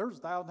wanted to quit. There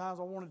was 1,000 times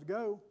I wanted to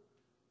go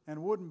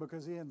and wouldn't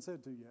because He hadn't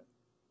said to yet.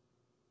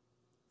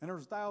 And there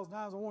was 1,000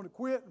 times I wanted to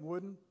quit and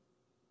wouldn't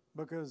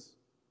because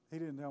He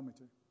didn't tell me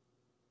to.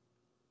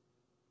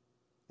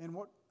 And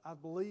what I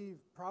believe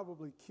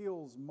probably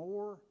kills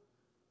more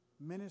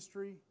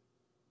ministry,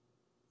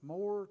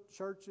 more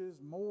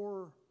churches,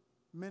 more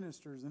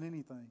ministers than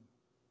anything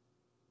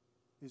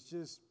is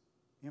just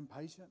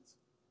impatience,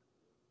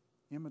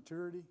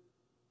 immaturity,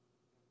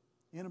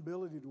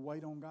 inability to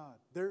wait on God.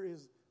 You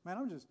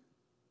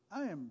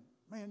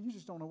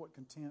just don't know what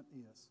content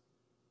is.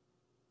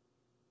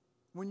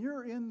 When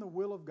you're in the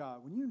will of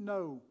God, when you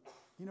know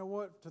you know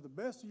what? To the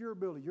best of your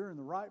ability, you're in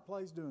the right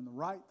place doing the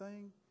right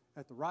thing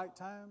at the right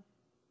time.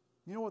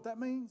 You know what that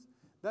means?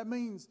 That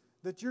means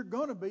that you're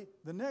going to be,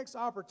 the next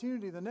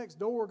opportunity, the next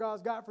door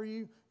God's got for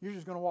you, you're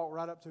just going to walk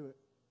right up to it.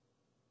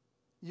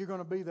 You're going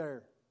to be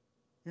there.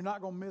 You're not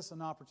going to miss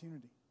an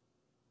opportunity.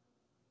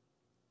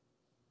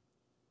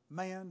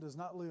 Man does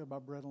not live by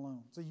bread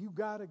alone. So you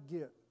got to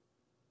get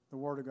the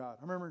Word of God.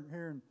 I remember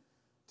hearing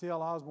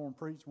T.L. Osborne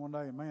preach one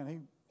day, and man,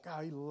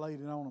 he laid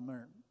it on them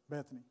there at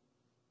Bethany.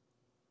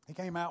 He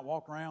came out,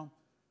 walked around,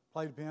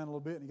 played the piano a little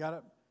bit, and he got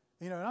up.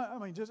 You know, I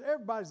mean, just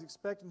everybody's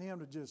expecting him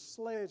to just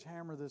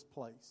sledgehammer this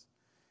place.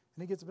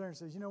 And he gets up there and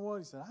says, you know what?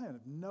 He said, I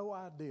have no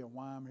idea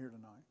why I'm here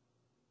tonight.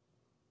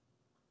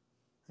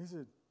 He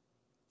said,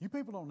 you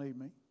people don't need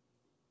me.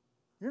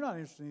 You're not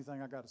interested in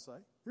anything I got to say.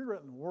 You're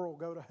letting the world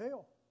go to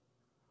hell.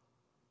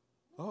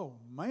 Oh,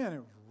 man, it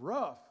was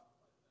rough.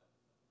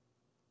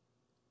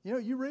 You know,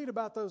 you read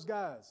about those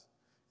guys.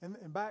 And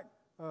back,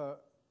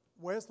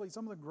 Wesley,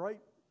 some of the great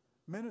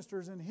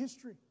ministers in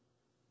history,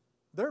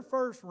 their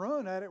first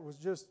run at it was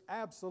just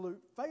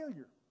absolute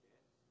failure.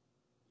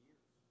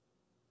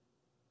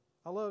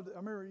 I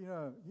remember, you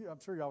know, I'm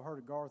sure y'all heard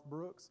of Garth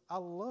Brooks. I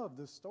love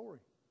this story.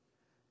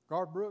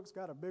 Garth Brooks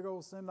got a big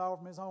old send-off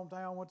from his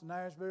hometown, went to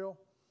Nashville,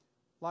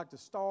 like to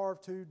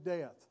starve to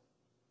death.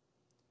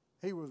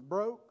 He was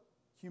broke,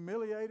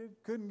 humiliated,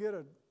 couldn't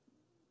even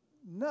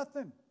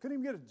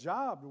get a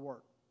job to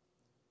work.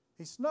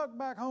 He snuck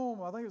back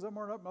home, I think it was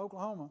up in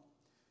Oklahoma,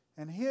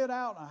 and hid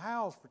out in a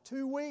house for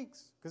 2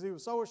 weeks because he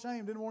was so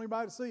ashamed, didn't want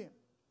anybody to see him,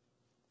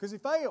 because he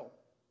failed.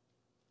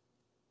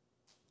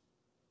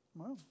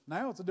 Well,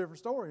 now it's a different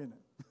story, isn't it?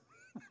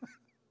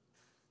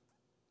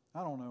 I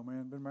don't know,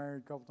 man. Been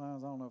married a couple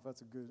times. I don't know if that's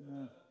a good...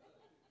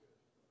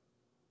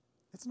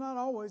 It's not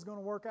always going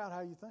to work out how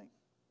you think.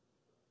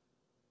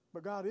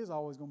 But God is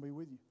always going to be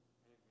with you.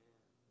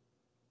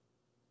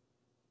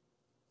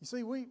 You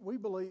see, we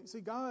believe...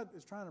 See, God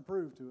is trying to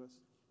prove to us.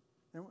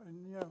 And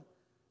you know,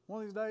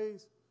 one of these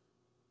days,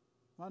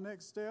 my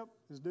next step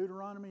is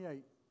Deuteronomy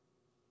 8.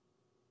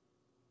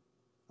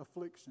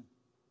 Affliction.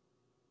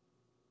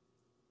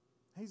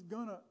 He's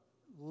going to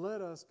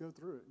let us go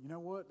through it. You know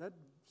what? That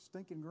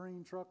stinking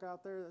green truck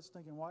out there, that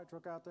stinking white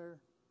truck out there,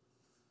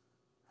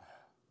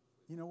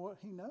 you know what?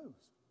 He knows.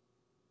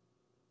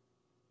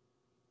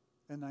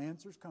 And the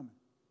answer's coming.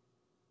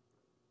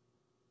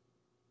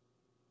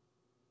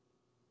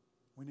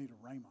 We need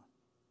a rhema.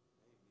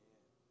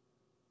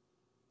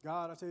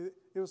 God, I tell you,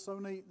 it was so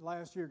neat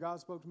last year.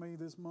 God spoke to me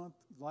this month,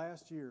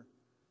 last year,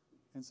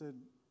 and said,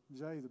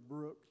 Jay, the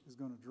brook is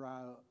going to dry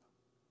up.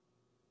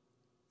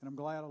 And I'm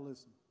glad I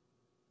listened.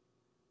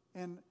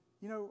 And,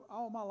 you know,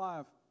 all my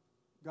life,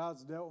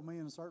 God's dealt with me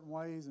in certain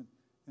ways and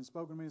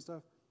spoken to me and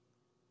stuff.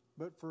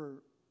 But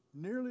for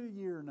nearly a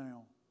year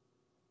now,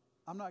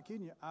 I'm not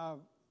kidding you,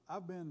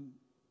 I've been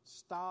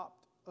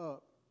stopped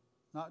up.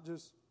 Not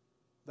just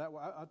that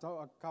way. I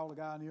called a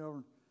guy I knew over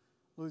in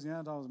Louisiana,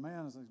 and I was a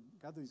man, I said,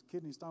 got these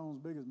kidney stones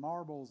big as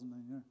marbles. And,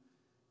 you know,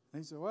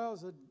 and he said, well, I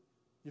said,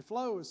 your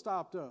flow is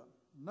stopped up.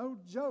 No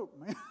joke,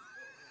 man.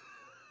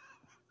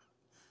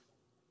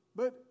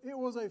 But it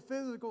was a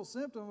physical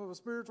symptom of a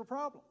spiritual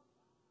problem.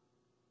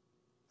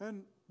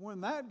 And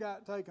when that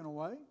got taken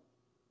away,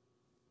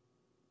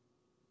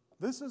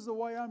 this is the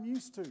way I'm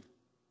used to.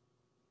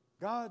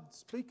 God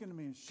speaking to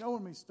me and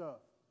showing me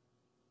stuff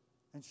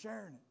and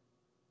sharing it.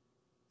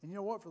 And you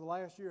know what? For the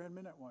last year, it hadn't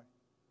been that way.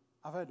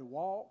 I've had to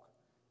walk,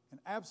 and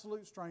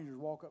absolute strangers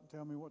walk up and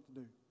tell me what to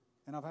do.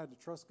 And I've had to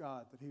trust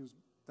God that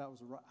that was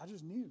right. I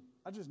just knew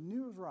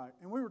it was right.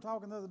 And we were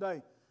talking the other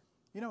day,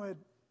 you know, had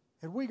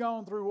we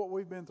gone through what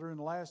we've been through in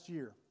the last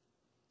year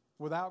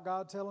without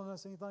God telling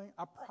us anything,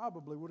 I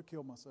probably would have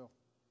killed myself.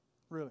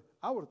 Really.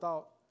 I would have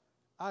thought,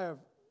 I have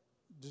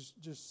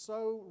just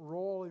so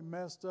royally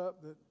messed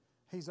up that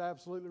He's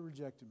absolutely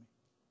rejected me.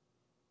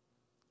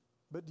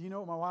 But do you know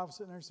what my wife was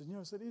sitting there and said? You know,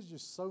 it's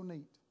just so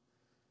neat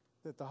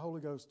that the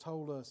Holy Ghost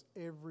told us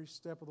every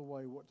step of the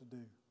way what to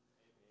do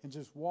and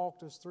just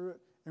walked us through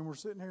it. And we're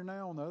sitting here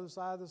now on the other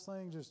side of this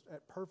thing just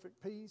at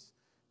perfect peace,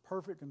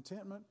 perfect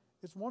contentment.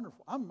 It's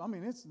wonderful.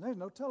 There's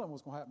no telling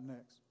what's going to happen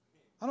next.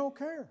 I don't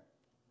care.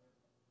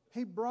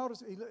 He brought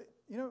us,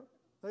 you know,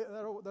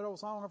 that old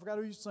song, I forgot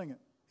who used to sing it.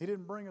 He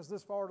didn't bring us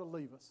this far to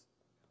leave us.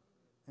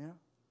 You know?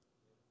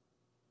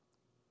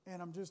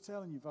 And I'm just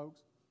telling you,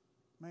 folks,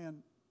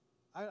 man,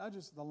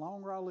 the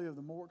longer I live,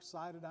 the more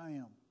excited I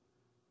am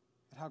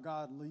at how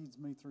God leads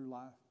me through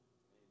life.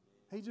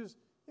 He just,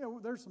 you know,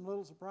 there's some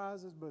little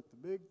surprises, but the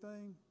big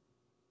thing,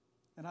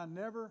 and I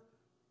never,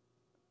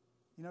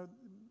 you know,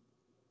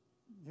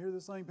 you hear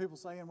this thing, people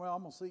saying, well,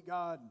 I'm going to seek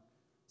God and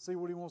see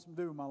what He wants me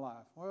to do in my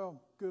life.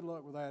 Well, good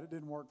luck with that. It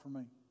didn't work for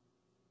me.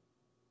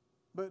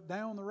 But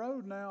down the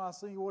road now, I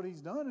see what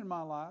He's done in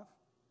my life,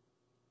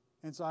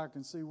 and so I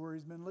can see where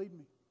He's been leading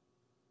me.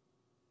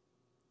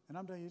 And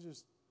I'm telling you, it's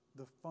just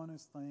the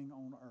funnest thing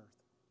on earth.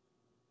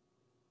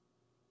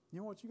 You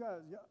know what, you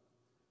guys,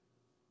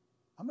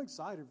 I'm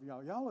excited for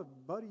y'all. Y'all have,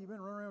 buddy, you've been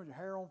running around with your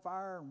hair on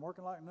fire and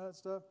working like nuts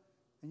stuff.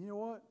 And you know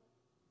what?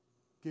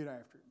 Get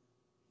after it.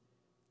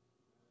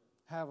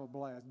 have a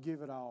blast.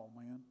 Give it all,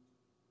 man.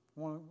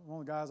 One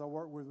of the guys I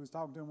worked with was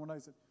talking to him one day.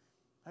 He said,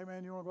 hey,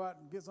 man, you want to go out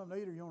and get something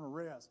to eat or you want to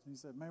rest? And he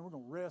said, man, we're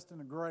going to rest in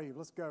the grave.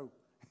 Let's go.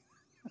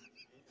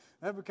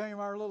 That became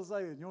our little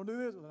saying. You want to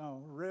do this?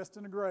 No, rest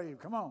in the grave.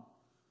 Come on.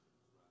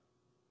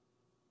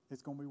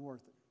 It's going to be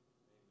worth it.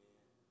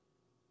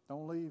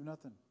 Don't leave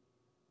nothing.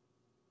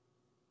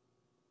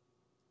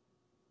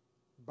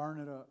 Burn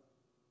it up.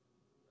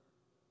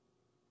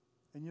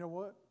 And you know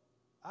what?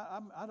 I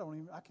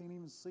can't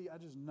even see. I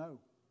just know.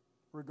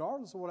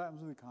 Regardless of what happens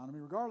with the economy,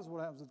 regardless of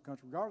what happens with the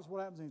country, regardless of what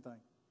happens with anything,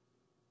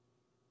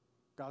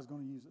 God's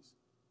going to use us.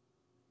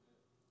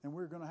 And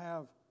we're going to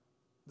have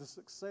the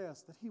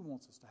success that He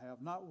wants us to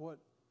have, not what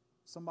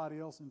somebody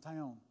else in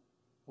town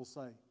will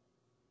say.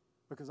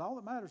 Because all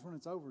that matters when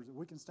it's over is that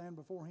we can stand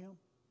before Him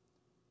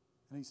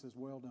and He says,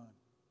 well done.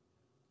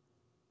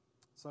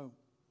 So,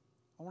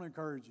 I want to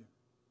encourage you.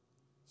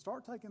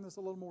 Start taking this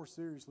a little more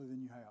seriously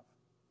than you have.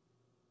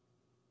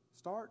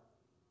 Start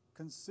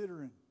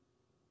considering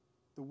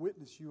the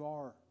witness you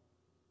are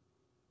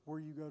where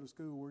you go to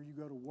school, where you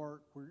go to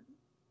work,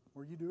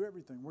 where you do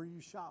everything, where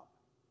you shop.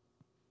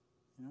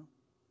 You know?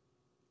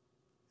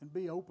 And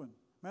be open.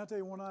 Man, I tell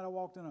you, one night I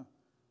walked in a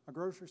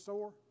grocery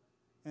store,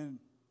 and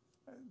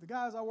the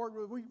guys I worked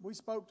with, we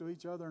spoke to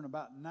each other in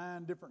about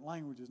 9 different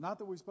languages. Not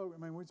that we spoke,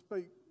 we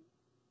speak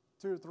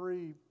 2 or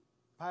 3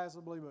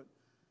 passably, but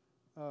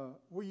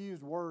we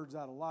used words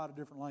out of a lot of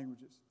different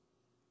languages.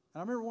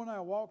 And I remember one night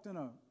I walked in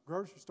a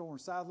grocery store in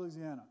South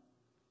Louisiana,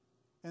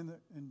 and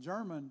in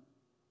German,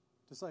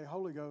 to say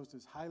Holy Ghost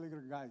is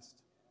Heiliger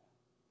Geist.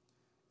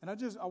 And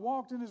I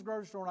walked in this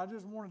grocery store, and I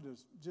just wanted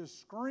to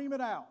just scream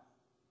it out.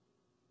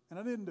 And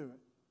I didn't do it.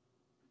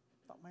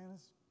 I thought, man,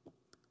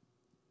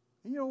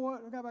 you know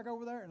what? I got back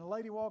over there, and the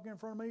lady walking in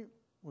front of me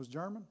was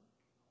German.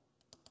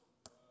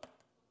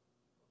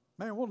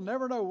 Man, we'll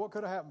never know what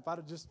could have happened if I'd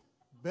have just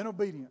been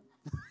obedient.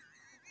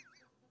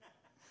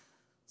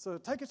 So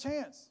take a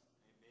chance.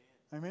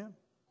 Amen.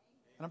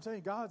 And I'm telling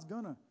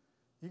you,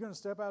 you're going to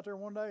step out there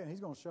one day, and He's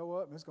going to show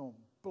up, and it's going to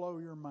blow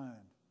your mind.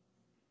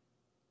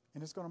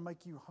 And it's going to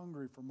make you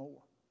hungry for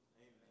more.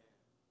 Amen.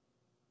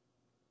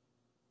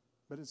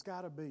 But it's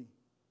got to be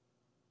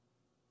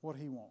what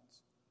He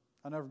wants.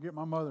 I never forget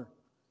my mother.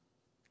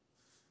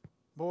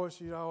 Boy,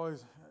 she'd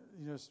always,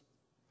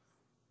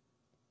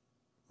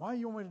 why do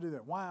you want me to do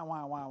that? Why?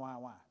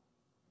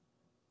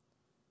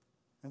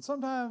 And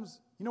sometimes,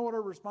 you know what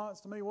her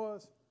response to me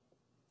was?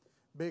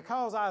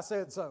 Because I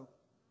said so.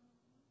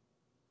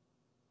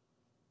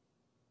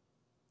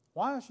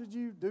 Why should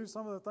you do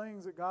some of the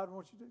things that God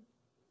wants you to do?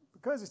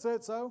 Because He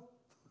said so.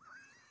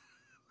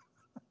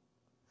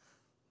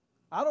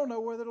 I don't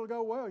know whether it'll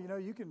go well.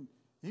 You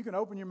can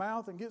open your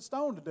mouth and get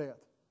stoned to death.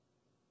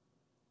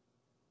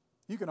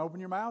 You can open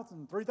your mouth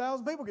and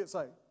 3,000 people get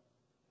saved.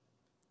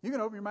 You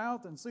can open your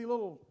mouth and see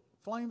little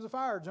flames of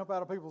fire jump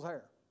out of people's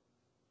hair.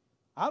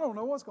 I don't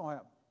know what's going to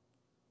happen.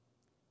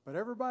 But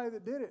everybody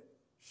that did it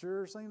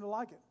sure seemed to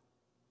like it.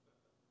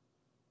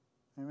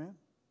 Amen? Amen.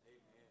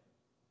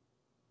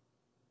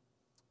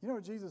 You know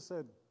what Jesus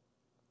said?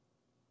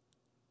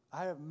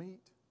 I have meat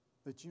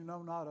that you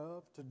know not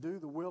of, to do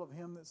the will of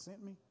Him that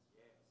sent me,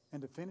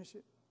 and to finish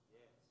it.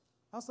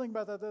 I was thinking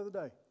about that the other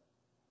day.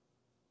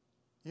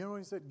 You know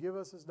when He said, give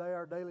us this day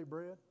our daily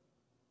bread?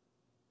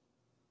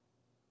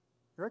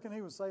 You reckon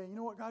He was saying, you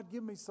know what, God,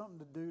 give me something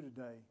to do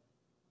today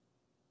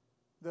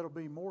that'll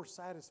be more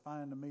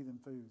satisfying to me than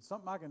food.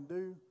 Something I can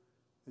do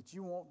that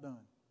you want done.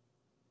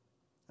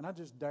 And I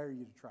just dare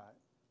you to try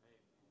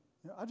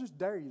it. I just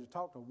dare you to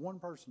talk to one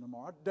person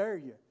tomorrow. I dare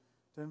you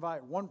to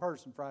invite one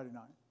person Friday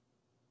night.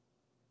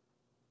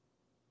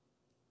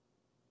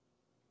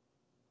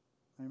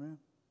 Amen.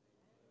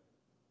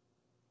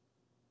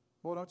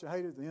 Boy, don't you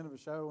hate it at the end of a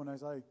show when they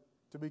say,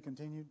 to be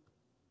continued?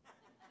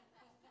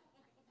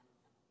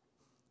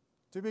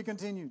 To be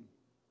continued.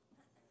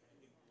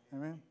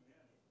 Amen.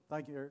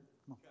 Thank you, Eric.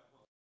 Come on.